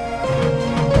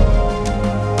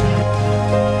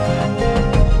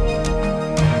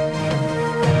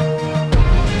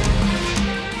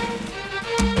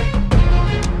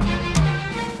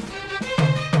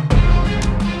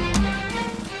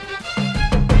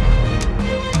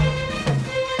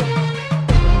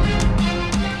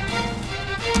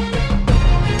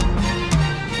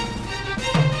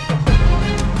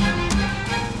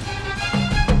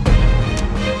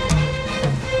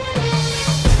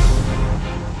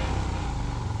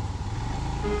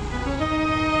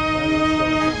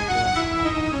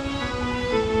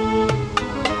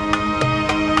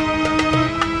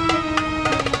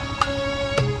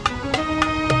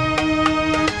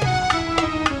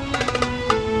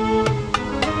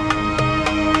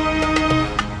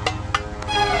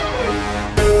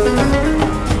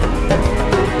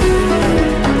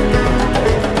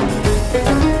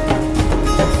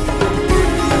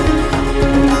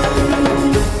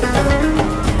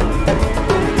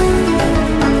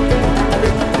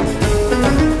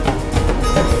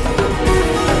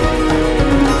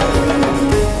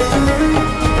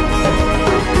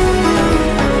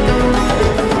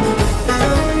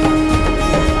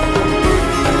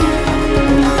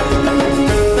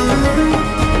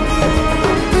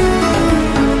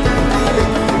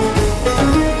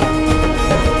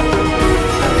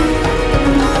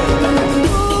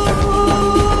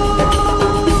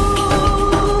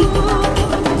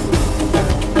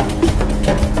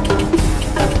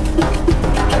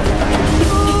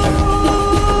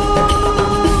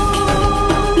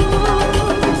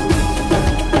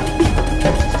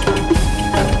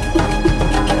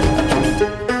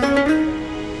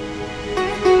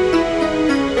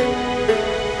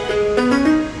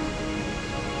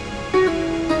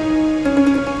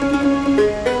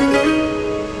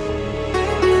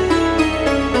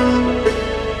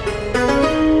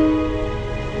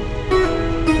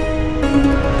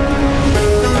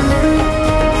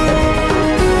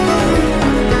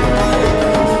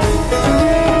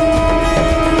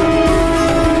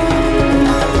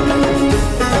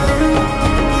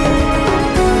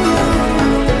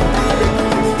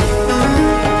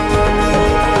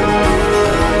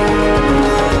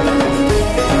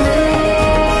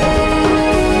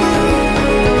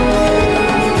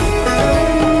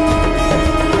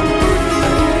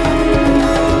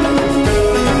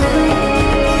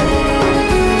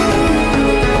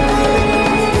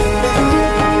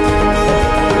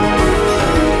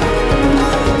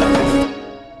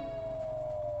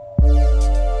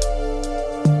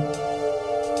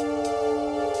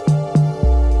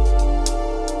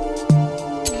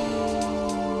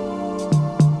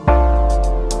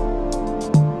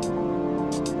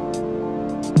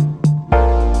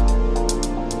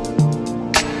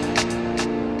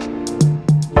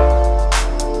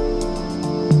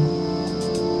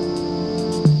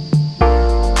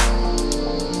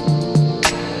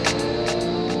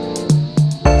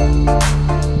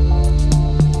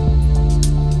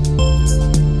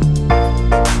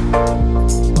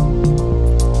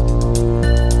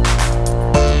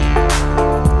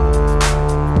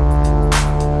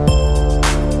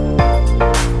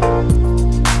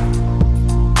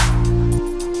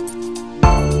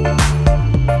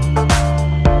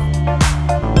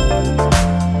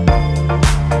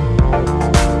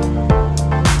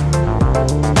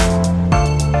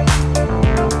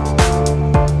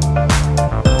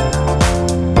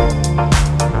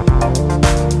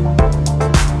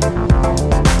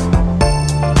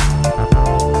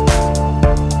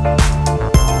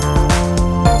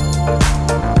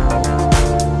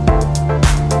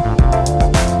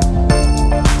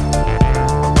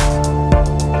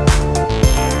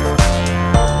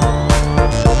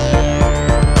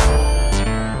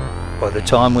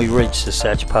 time we reached the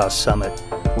Satch Pass summit,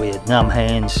 we had numb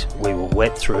hands, we were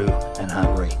wet through and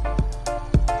hungry.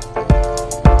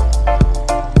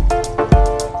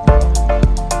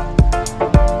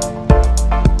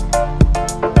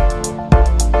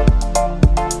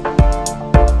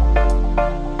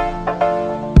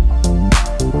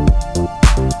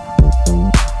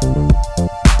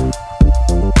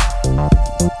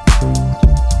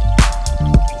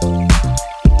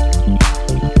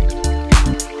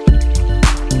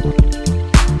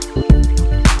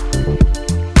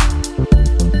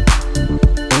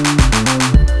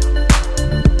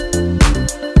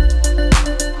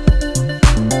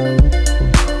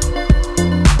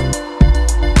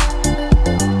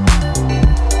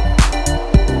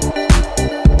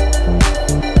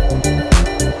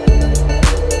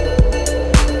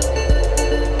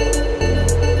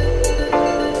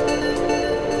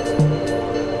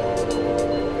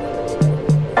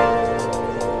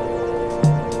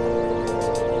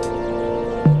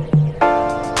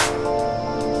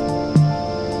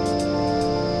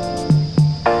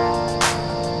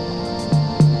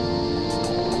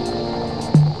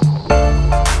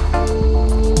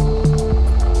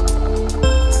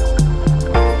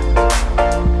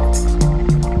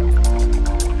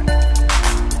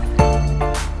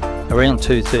 Around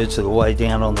 2/3 of the way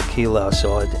down on the Keelar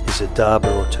side is a darba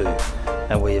or two,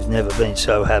 and we have never been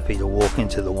so happy to walk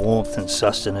into the warmth and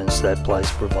sustenance that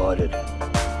place provided.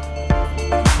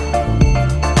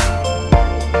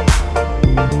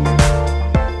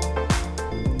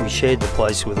 We shared the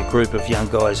place with a group of young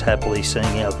guys happily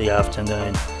seeing out the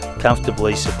afternoon,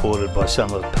 comfortably supported by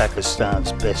some of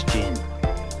Pakistan's best gin.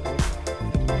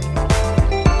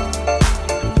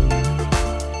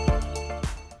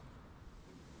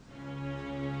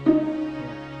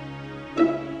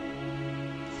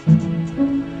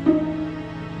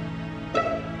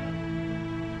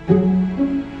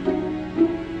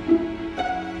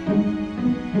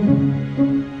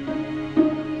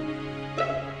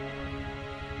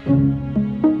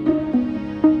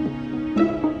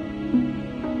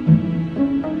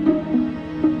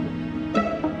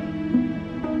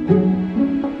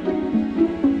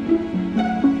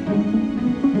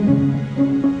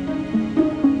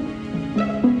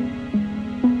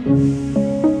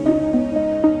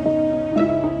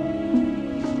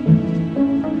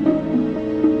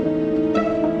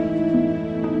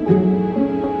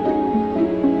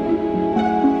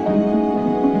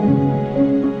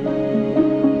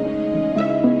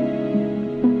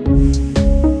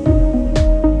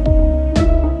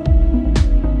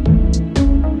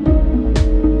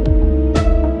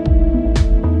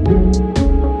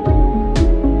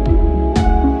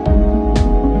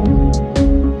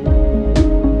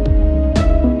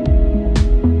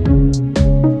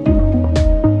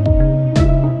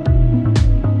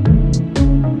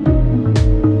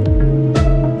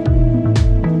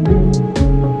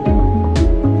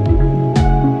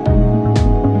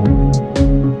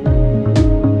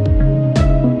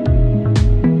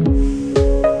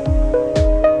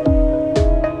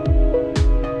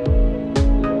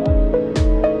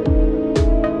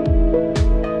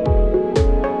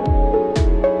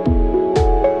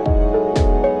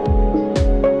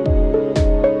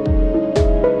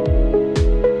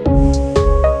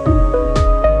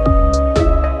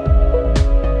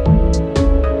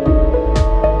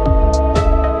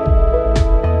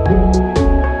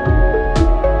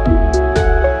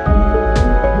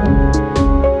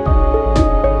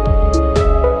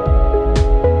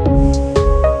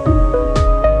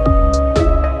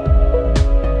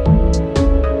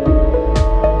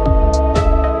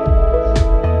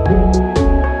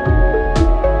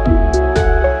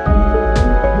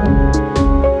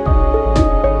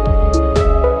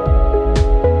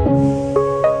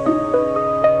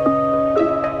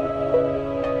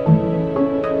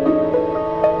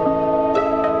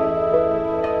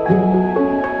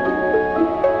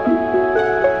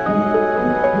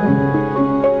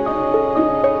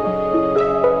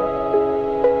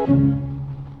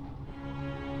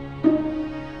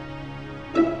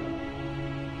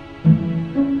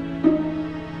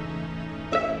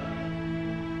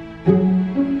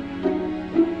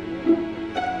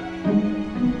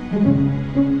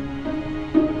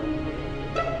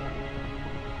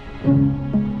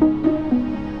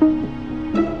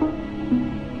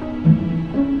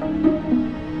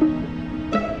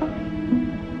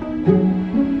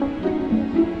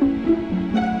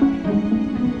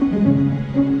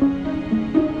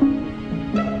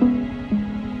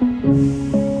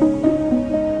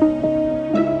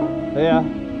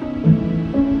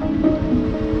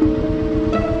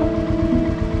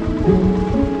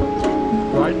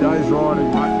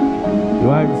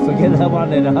 forget that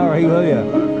one in a hurry, will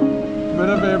you? Bit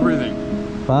of everything.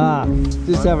 Ah,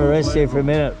 just have a rest here for a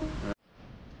minute.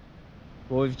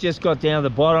 Well, we've just got down the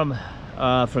bottom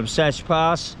from Satch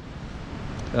Pass.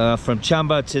 From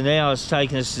Chumba to now, it's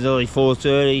taken us to nearly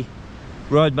 4:30.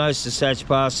 Rode most of Satch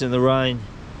Pass in the rain,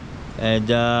 and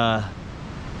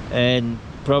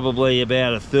probably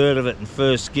about a third of it in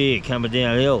first gear coming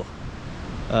downhill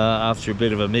after a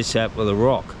bit of a mishap with a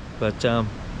rock. But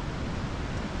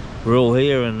we're all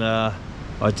here, and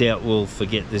I doubt we'll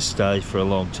forget this day for a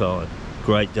long time.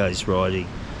 Great day's riding.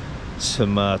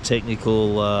 Some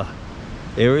technical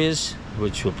areas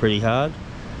which were pretty hard,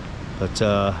 but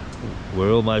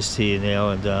we're almost here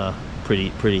now, and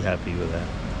pretty happy with that.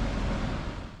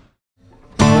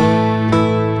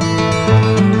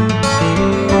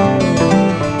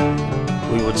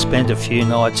 We would spend a few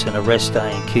nights and a rest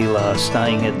day in Keelar,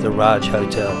 staying at the Raj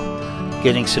Hotel,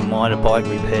 getting some minor bike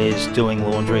repairs, doing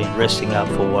laundry and resting up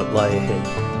for what lay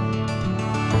ahead.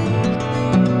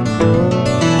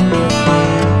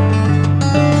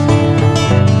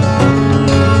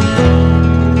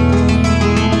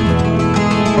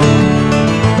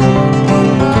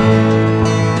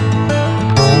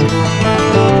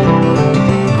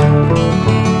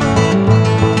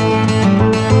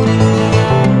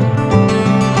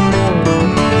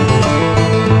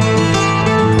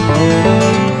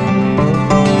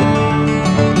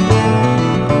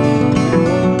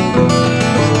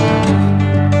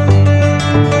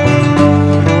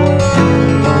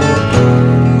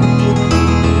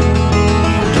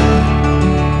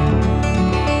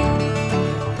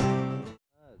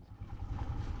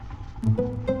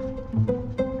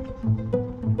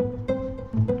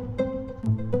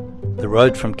 The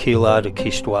road from Keelar to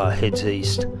Kishtwar heads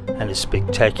east and is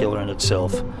spectacular in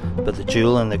itself, but the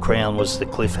jewel in the crown was the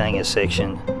cliffhanger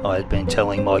section I had been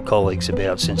telling my colleagues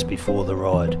about since before the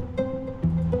ride.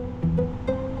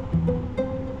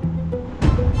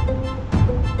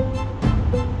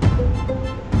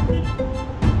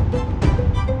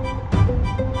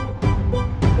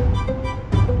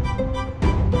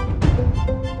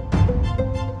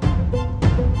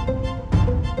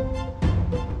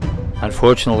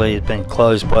 Unfortunately, it had been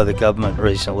closed by the government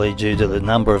recently due to the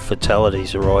number of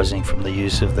fatalities arising from the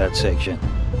use of that section.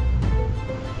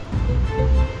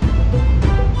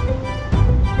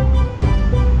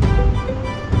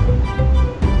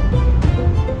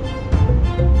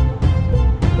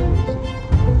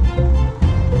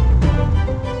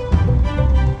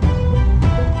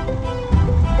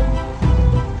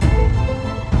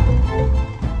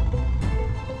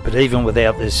 But even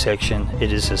without this section,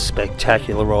 it is a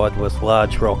spectacular ride with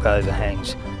large rock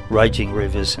overhangs, raging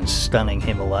rivers and stunning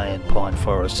Himalayan pine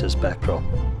forests as backdrop.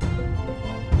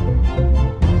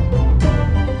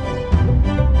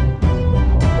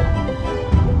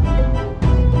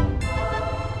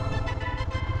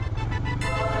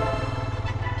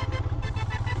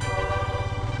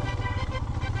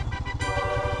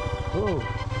 Oh,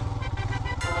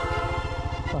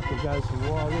 fucking goes some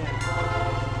wild in.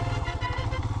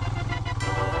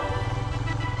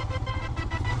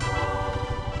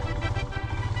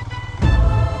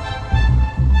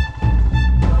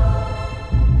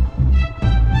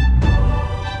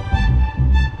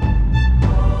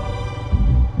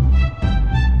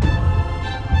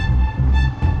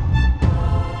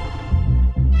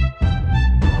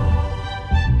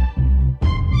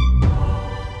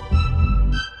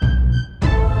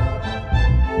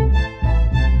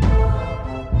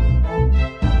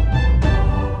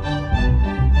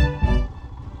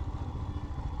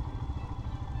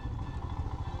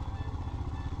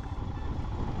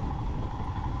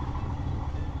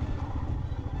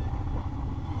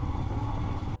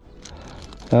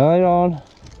 Hold on.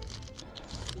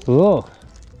 Look.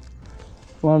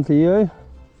 One for you.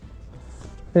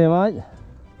 There, mate.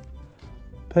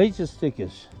 Pizza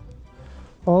stickers.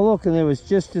 Oh, look, and there was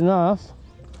just enough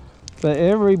for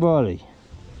everybody.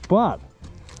 But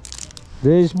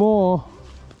there's more.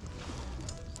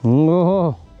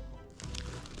 Oh.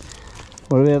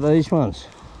 What about these ones?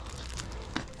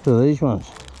 For these ones.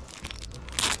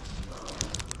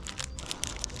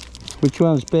 Which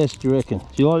one's best, do you reckon? Do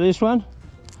you like this one?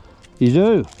 You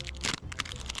do?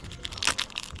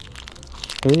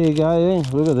 There you go then,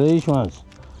 look at these ones.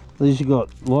 These have got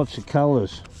lots of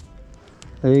colours.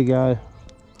 There you go.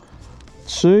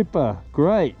 Super,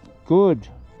 great, good,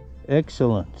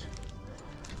 excellent.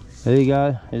 There you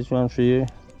go, there's one for you.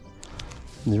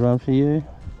 There's one for you.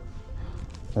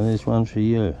 And there's one for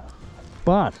you.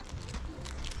 But,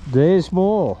 there's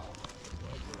more.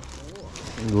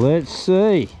 Let's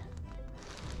see.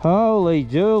 Holy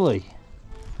dooly.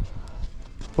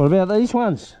 What about these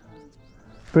ones?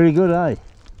 Pretty good, eh?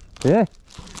 Yeah?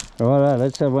 Righto,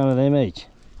 let's have one of them each.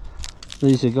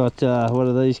 These have got, what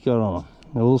have these got on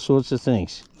them? All sorts of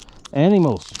things.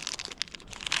 Animals.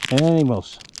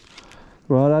 Animals.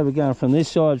 Righto, we're going from this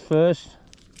side first.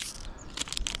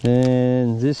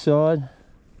 Then this side.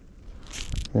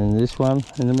 Then this one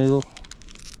in the middle.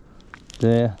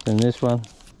 There, then this one.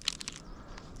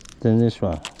 Then this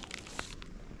one.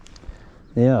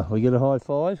 Now, we get a high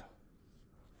five.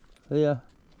 There.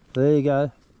 There you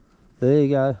go. There you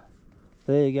go.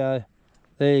 There you go.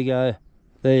 There you go.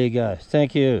 There you go.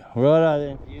 Thank you. Righto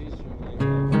then. Views from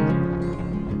there.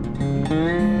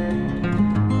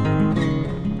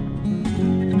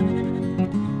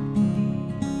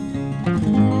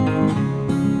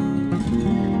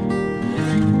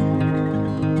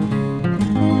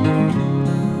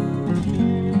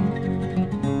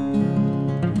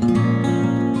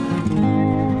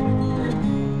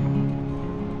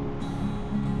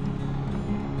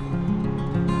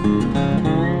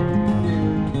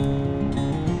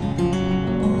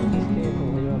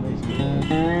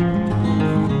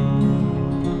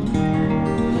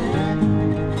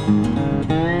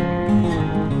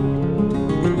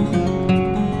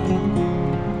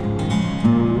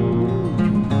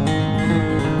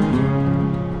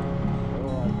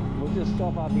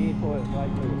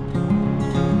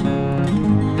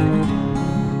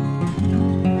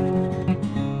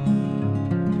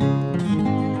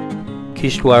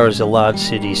 Kishtwar is a large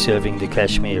city serving the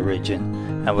Kashmir region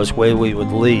and was where we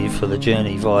would leave for the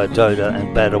journey via Doda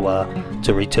and Badawa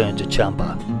to return to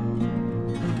Chamba.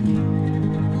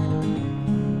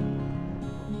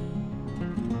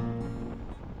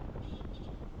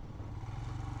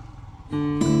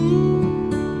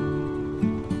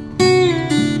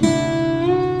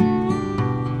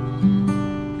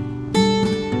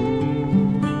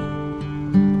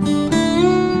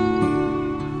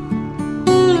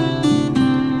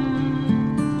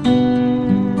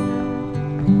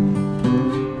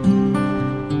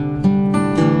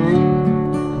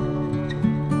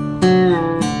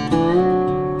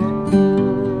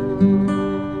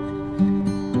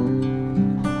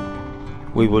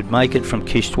 We would make it from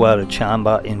Kishtwar to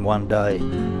Chamba in one day,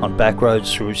 on back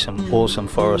roads through some awesome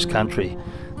forest country,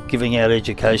 giving out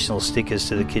educational stickers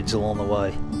to the kids along the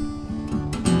way.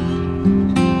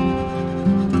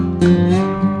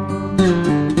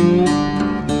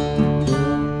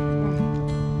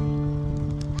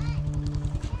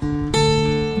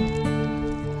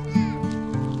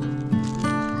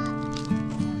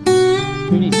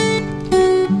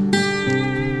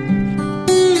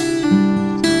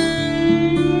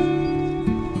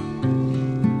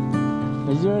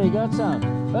 Has he already got some?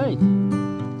 Hey,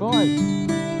 five.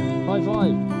 High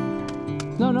five.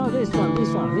 No, this one,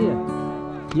 here.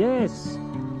 Yes,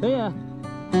 here.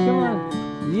 Come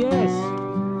on. Yes.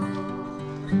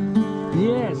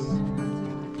 Yes.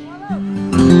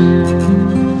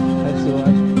 That's all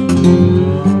right.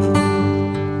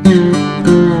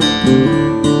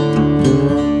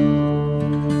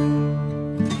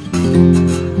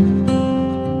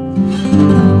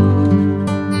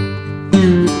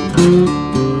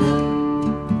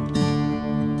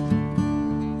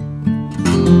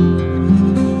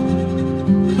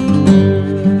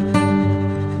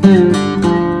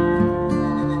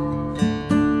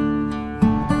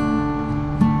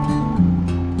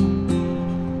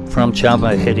 From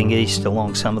Chamba, heading east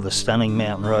along some of the stunning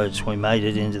mountain roads, we made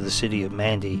it into the city of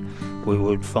Mandi. We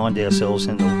would find ourselves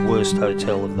in the worst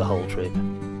hotel of the whole trip.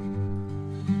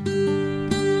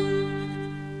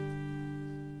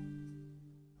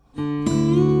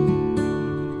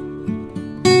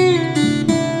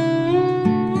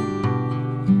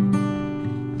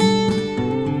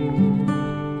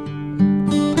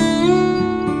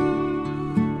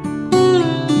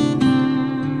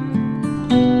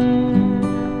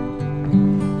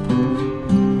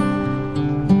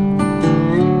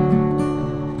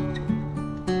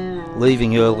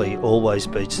 Leaving early always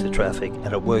beats the traffic,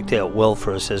 and it worked out well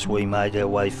for us as we made our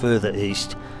way further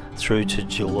east through to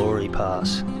Jalori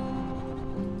Pass.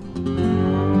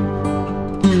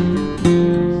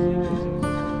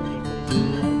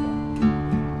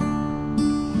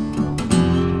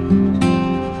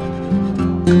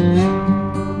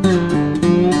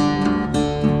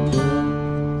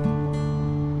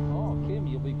 Oh, Kim,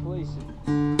 you'll be pleased.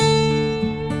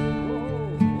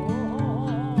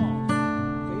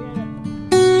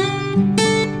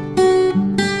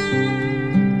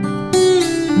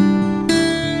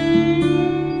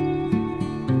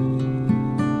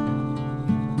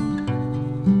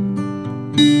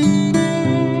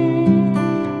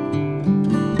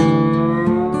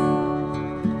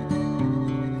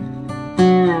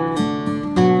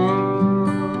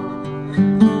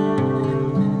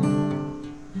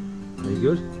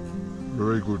 Very good.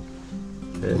 Very good.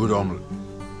 Yeah. Good omelette.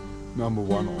 Number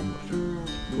one omelette.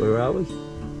 Where are we?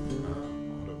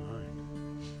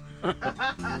 I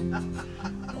don't know.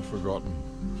 I've forgotten.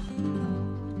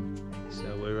 So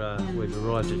we've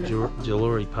arrived at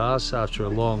Jaluri Pass after a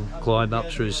long climb up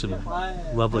through some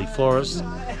lovely forests.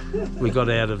 We got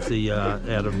out of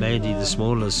Mandy this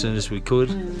morning as soon as we could,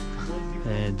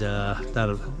 and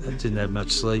didn't have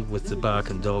much sleep with the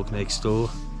barking dog next door.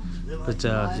 But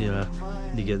you know,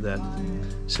 you get that.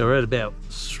 So we're at about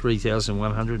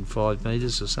 3,105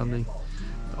 metres or something,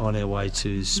 on our way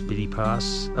to Spiti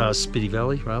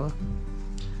Valley rather,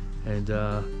 and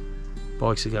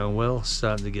bikes are going well.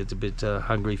 Starting to get a bit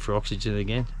hungry for oxygen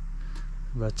again,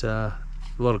 but a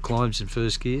lot of climbs in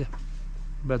first gear,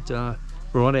 but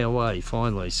we're on our way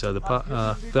finally. So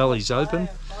the valley's open,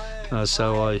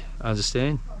 so I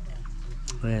understand,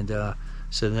 and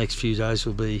so the next few days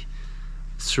will be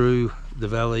through the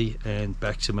valley and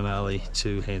back to Manali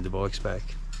to hand the bikes back.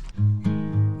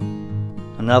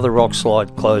 Another rock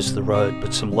slide closed the road,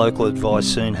 but some local advice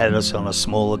soon had us on a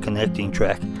smaller connecting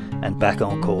track and back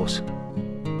on course.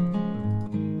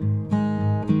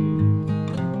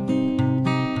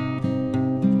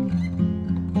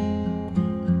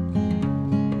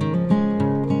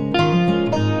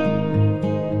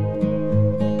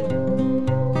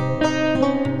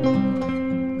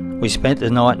 We spent the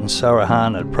night in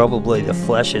Sarahan, probably the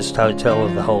flashiest hotel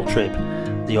of the whole trip.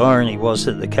 The irony was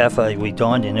that the cafe we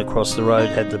dined in across the road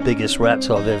had the biggest rats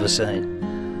I've ever seen.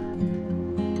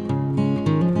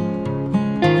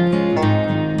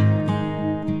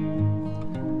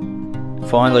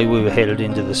 Finally we were headed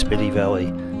into the Spiti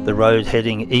Valley, the road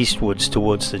heading eastwards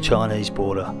towards the Chinese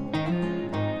border.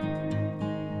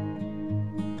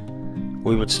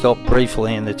 We would stop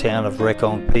briefly in the town of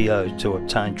Rekong Pio to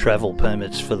obtain travel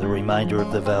permits for the remainder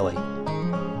of the valley.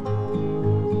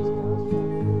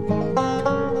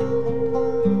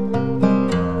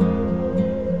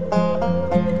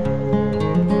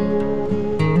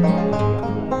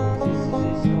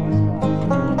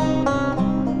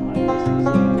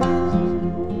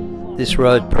 This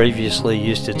road previously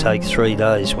used to take 3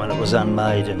 days when it was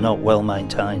unmade and not well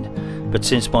maintained, but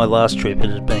since my last trip it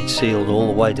had been sealed all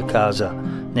the way to Kaza,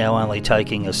 now only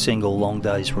taking a single long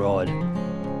day's ride.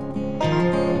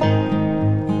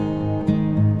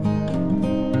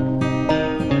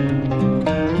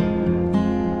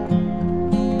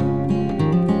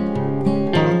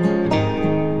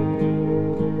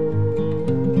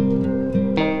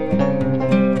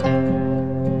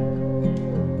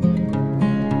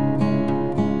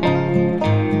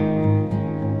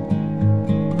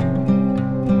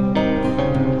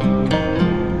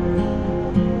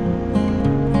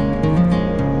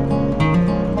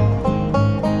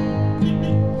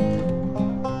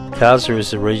 Kaza is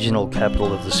the regional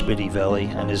capital of the Spiti Valley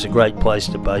and is a great place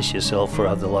to base yourself for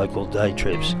other local day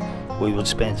trips. We would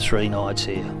spend 3 nights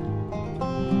here.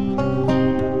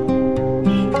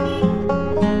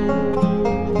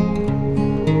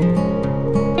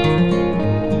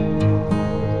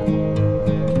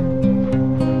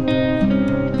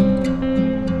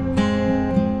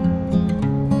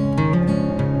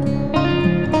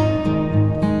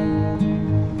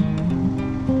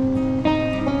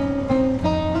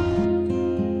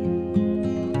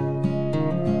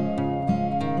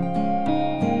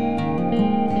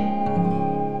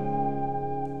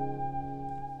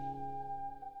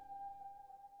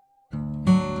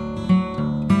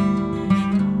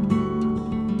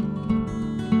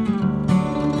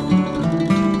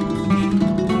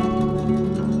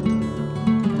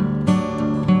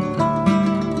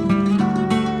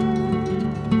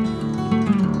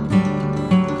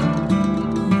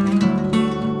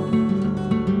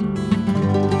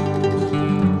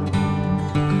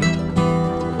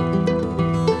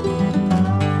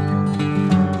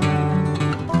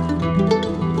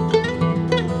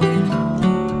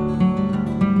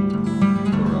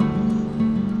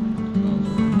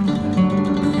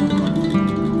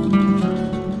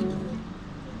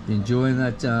 Enjoying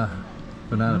that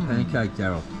banana pancake,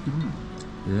 Daryl?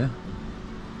 Yeah?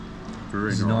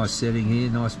 Very It's a nice setting here,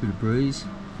 nice bit of breeze.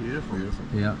 Beautiful.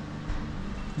 Yeah.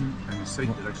 And a seat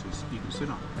that actually you can sit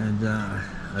on. And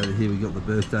over here we got the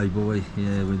birthday boy.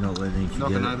 Yeah, we're not letting him forget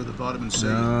Knocking it. over the vitamin C.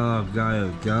 Oh,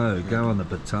 go on the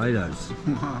potatoes.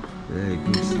 Yeah,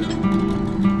 good stuff.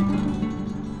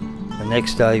 The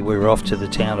next day we were off to the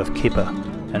town of Kippa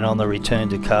and on the return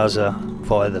to Kaza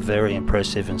via the very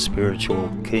impressive and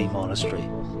spiritual Key Monastery.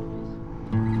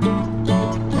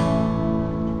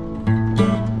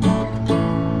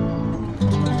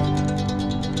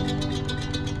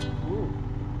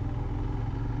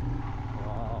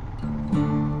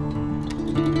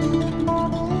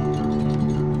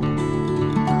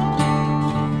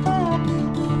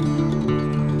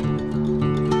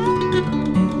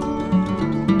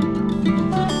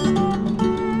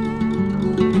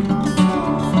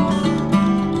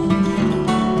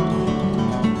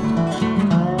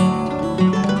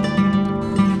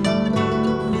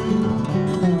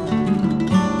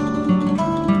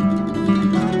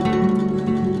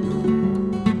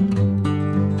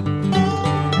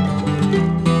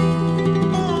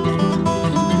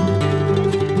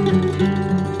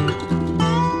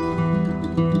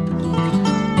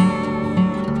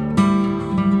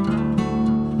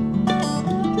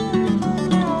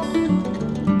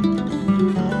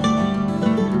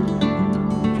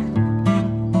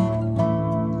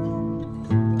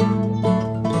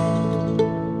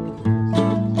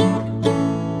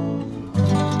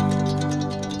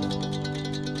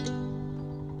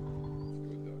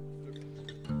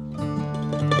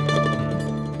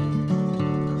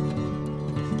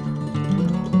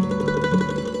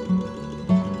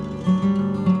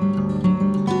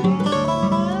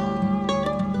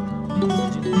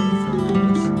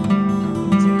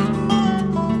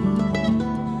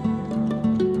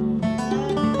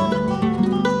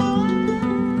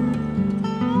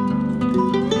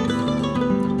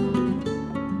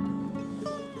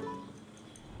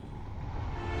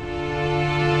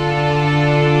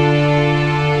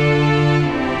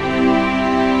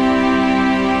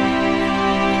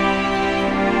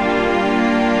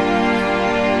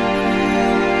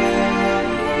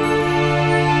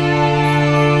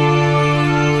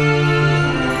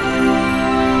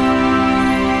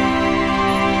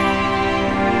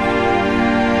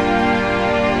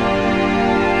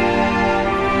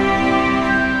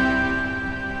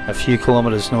 few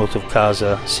kilometres north of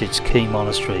Khaza sits Key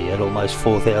Monastery at almost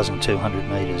 4,200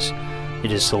 metres.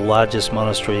 It is the largest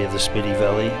monastery of the Spiti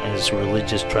Valley and is a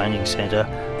religious training centre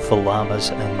for lamas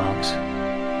and monks.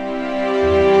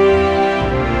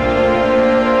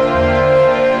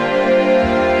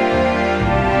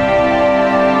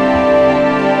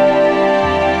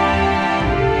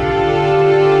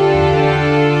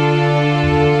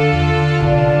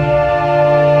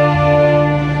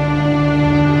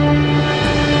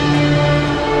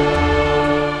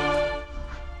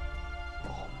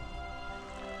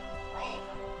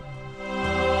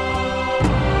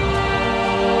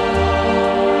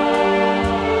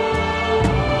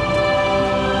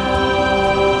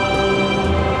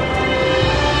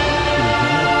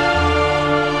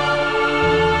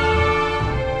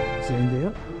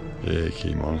 Yeah,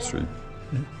 Key Monastery.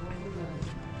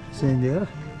 Sandow.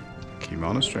 Key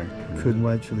Monastery. Couldn't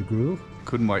wait for the grill.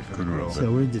 Couldn't wait for the grill.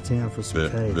 So we're into town for some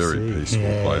KFC. Very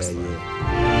peaceful place though.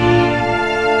 Yeah.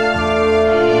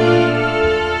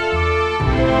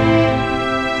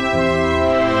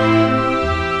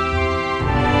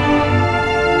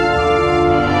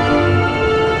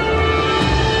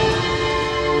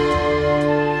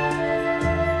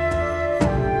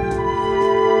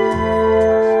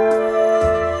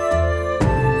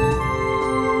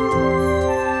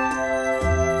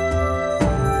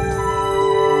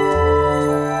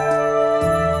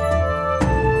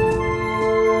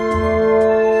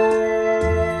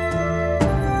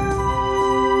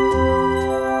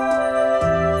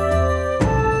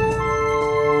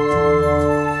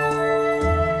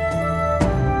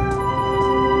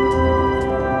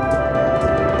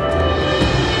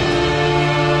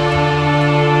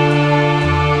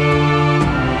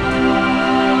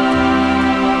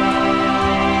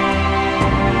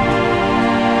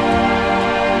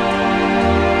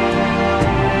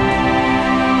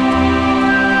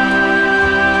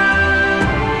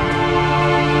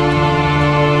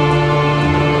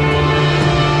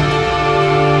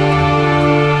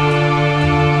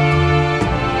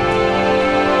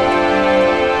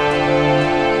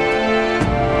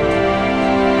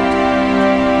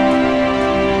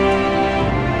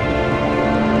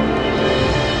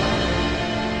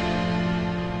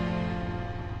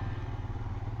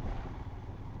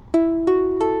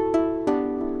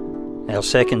 Our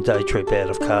second day trip out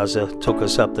of Khaza took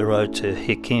us up the road to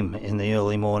Hikim in the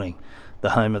early morning,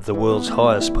 the home of the world's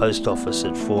highest post office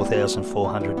at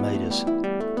 4,400 metres.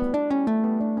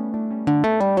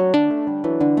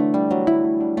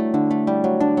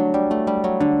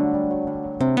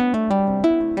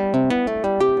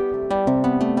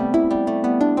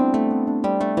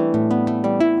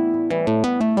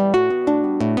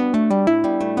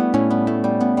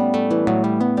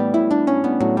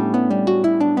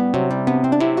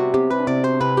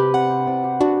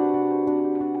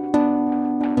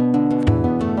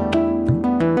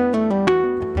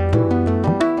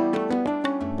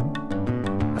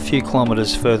 A few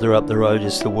kilometres further up the road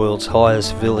is the world's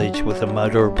highest village with a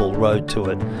motorable road to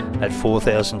it at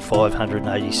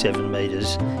 4,587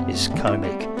 metres is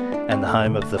Komek, and the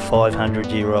home of the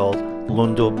 500-year-old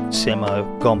Lundub Semo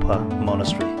Gompa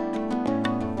Monastery.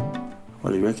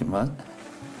 What do you reckon, mate?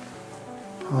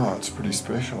 Oh, it's pretty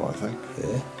special, I think.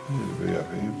 Yeah. To be up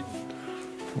here.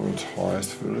 World's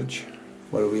highest village.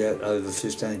 What are we at, over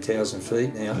 15,000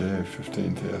 feet now? Yeah,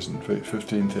 15,000 feet,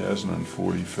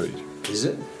 15,040 feet. Is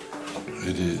it?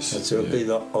 It is. So it'll be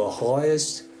the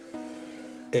highest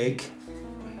egg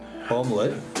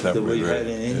omelette that we've had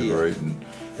in India. Ever eaten.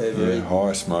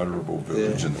 Highest motorable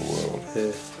village in the world.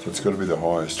 Yeah. So it's got to be the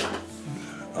highest.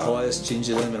 Highest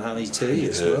ginger lemon honey tea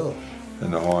as well.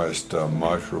 And the highest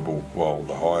motorable, well,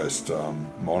 the highest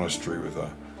monastery with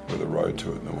a road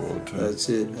to it in the world too. That's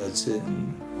it, that's it.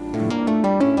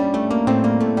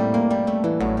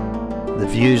 The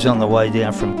views on the way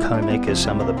down from Komek are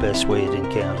some of the best we had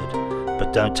encountered,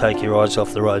 but don't take your eyes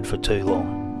off the road for too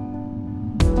long.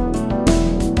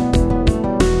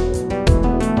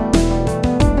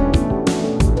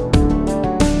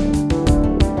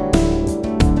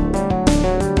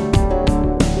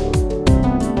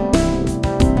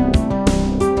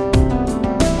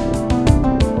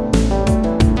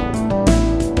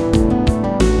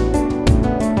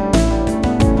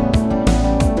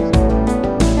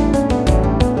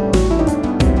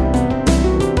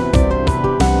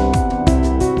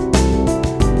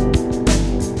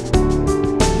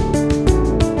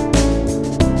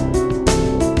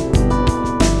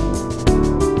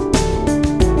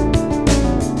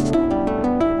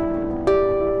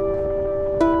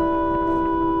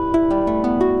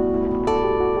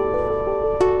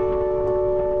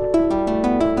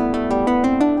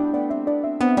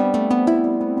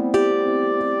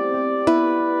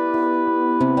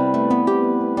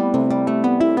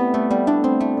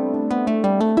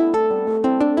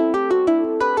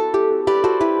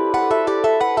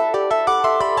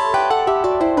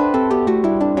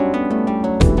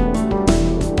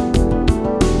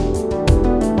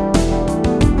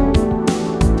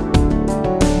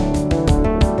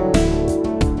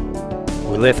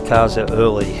 left Kaza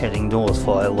early, heading north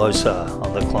via Losar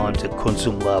on the climb to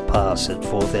Kunzumla Pass at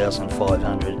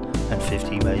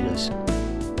 4,550 metres.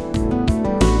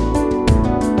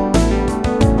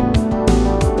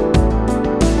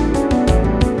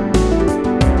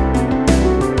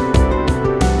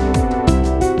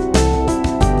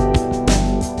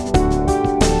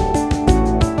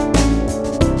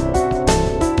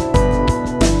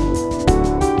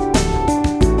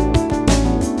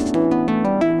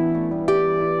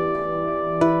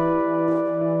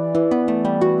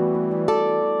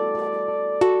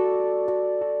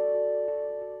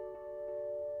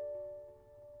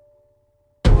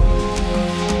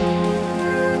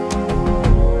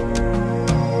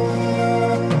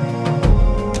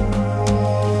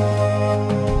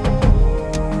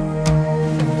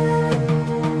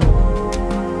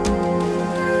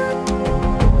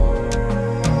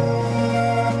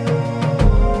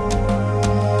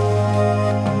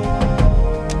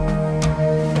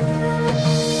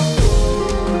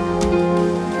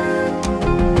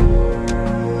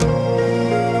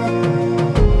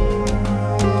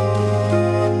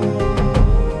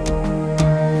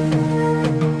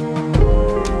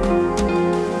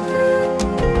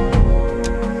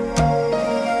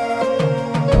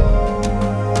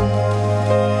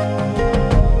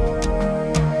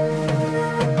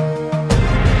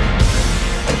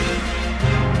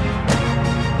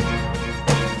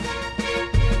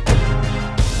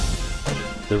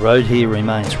 The road here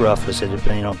remains rough as it had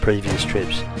been on previous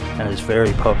trips and is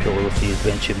very popular with the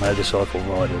adventure motorcycle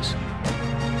riders.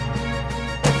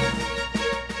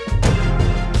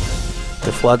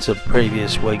 The floods of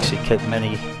previous weeks had kept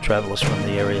many travellers from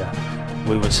the area.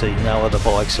 We would see no other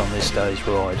bikes on this day's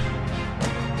ride.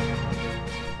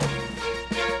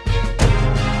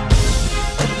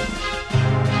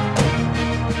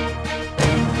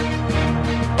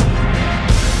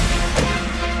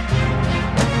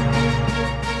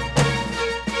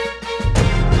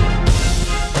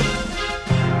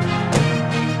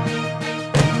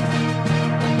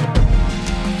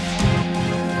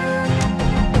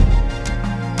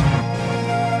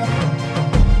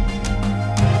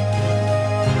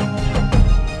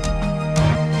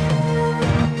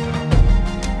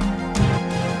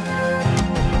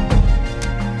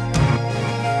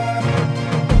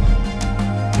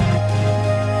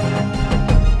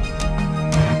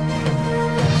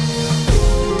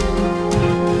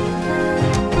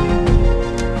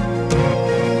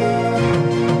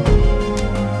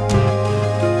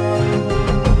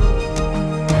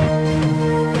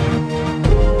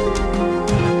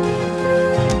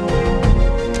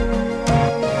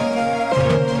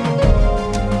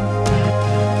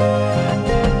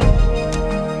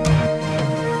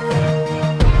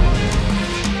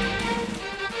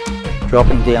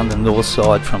 Dropping down the north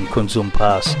side from Kunzum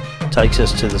Pass takes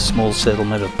us to the small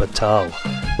settlement of Batal,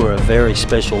 where a very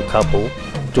special couple,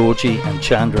 Dorji and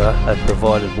Chandra, have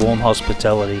provided warm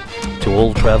hospitality to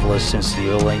all travellers since the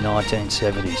early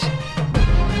 1970s.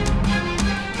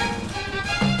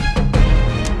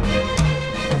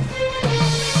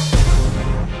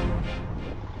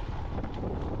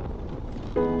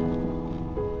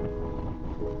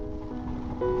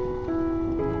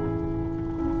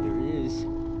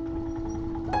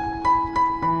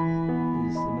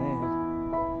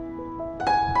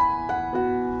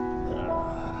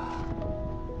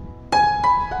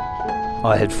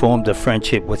 I had formed a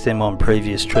friendship with them on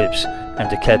previous trips, and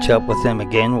to catch up with them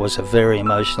again was a very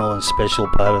emotional and special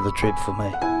part of the trip for me.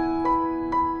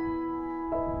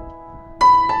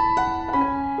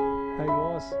 Hey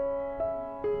boss.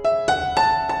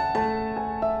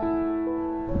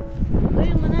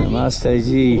 Namaste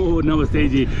ji. Oh, namaste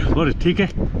ji. और ठीक है?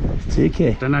 ठीक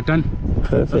है. टनाटन.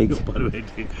 Perfect. Perfect.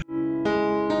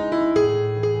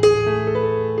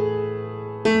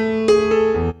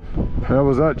 How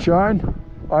was that, Shane?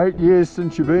 8 years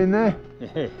since you've been there?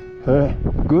 Yeah.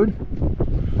 Good?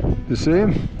 You see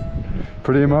him?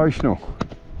 Pretty emotional.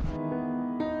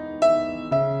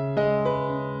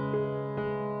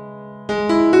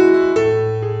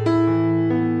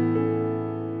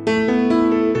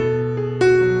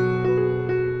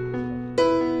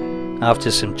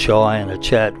 After some chai and a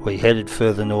chat, we headed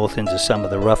further north into some of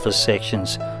the roughest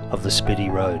sections of the Spiti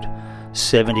Road,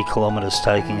 70 kilometres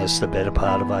taking us the better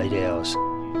part of 8 hours.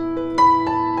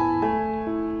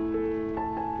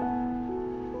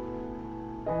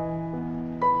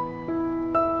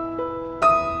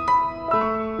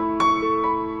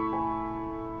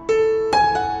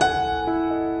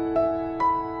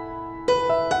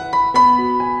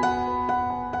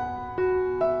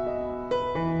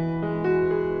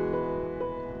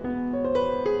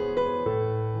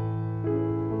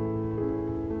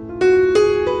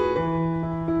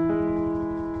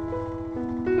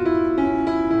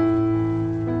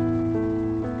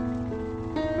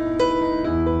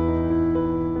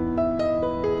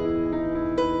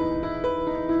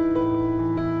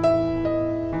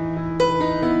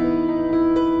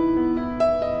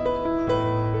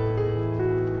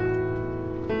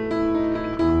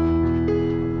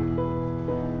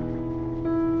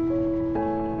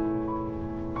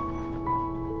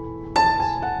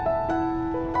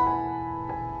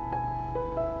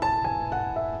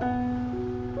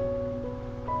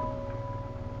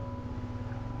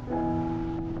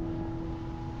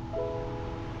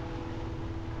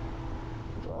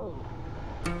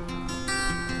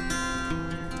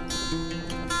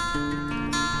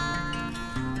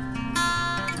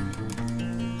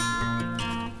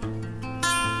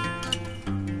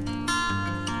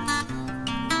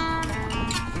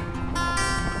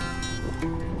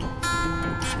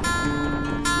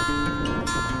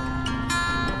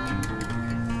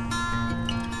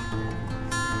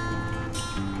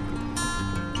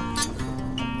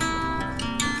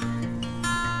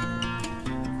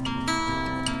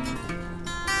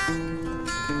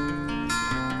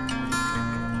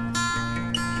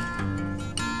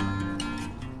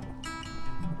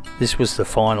 This was the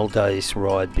final day's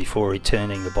ride before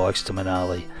returning the bikes to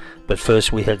Manali, but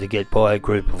first we had to get by a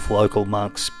group of local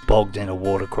monks bogged in a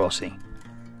water crossing.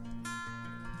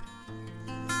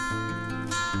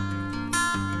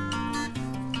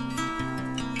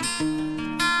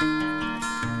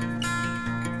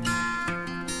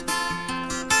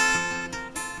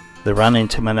 The run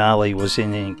into Manali was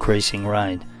in increasing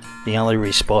rain, the only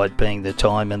respite being the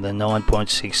time in the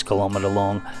 9.6 kilometre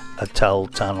long Atal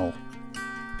tunnel.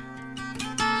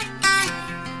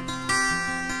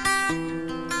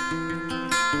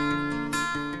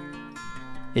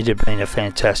 It had been a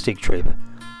fantastic trip.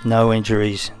 No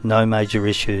injuries, no major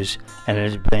issues, and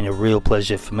it had been a real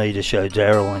pleasure for me to show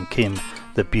Daryl and Kim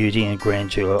the beauty and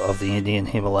grandeur of the Indian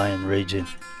Himalayan region.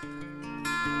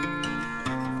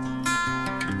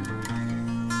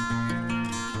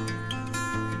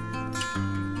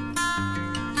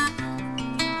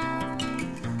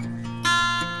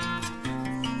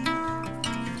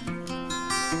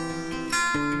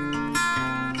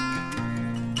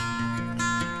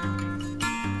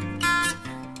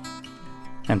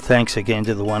 And thanks again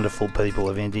to the wonderful people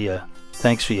of India.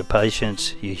 Thanks for your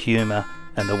patience, your humour,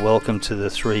 and the welcome to the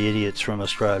three idiots from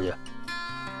Australia.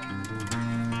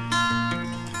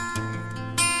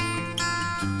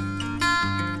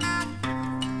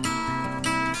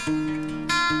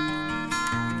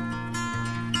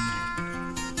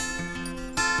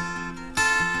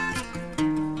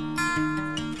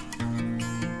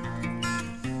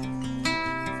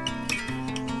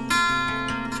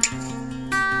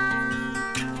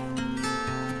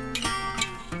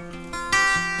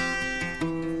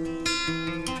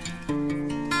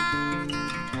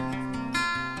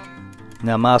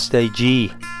 Namaste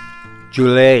ji,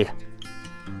 Jule.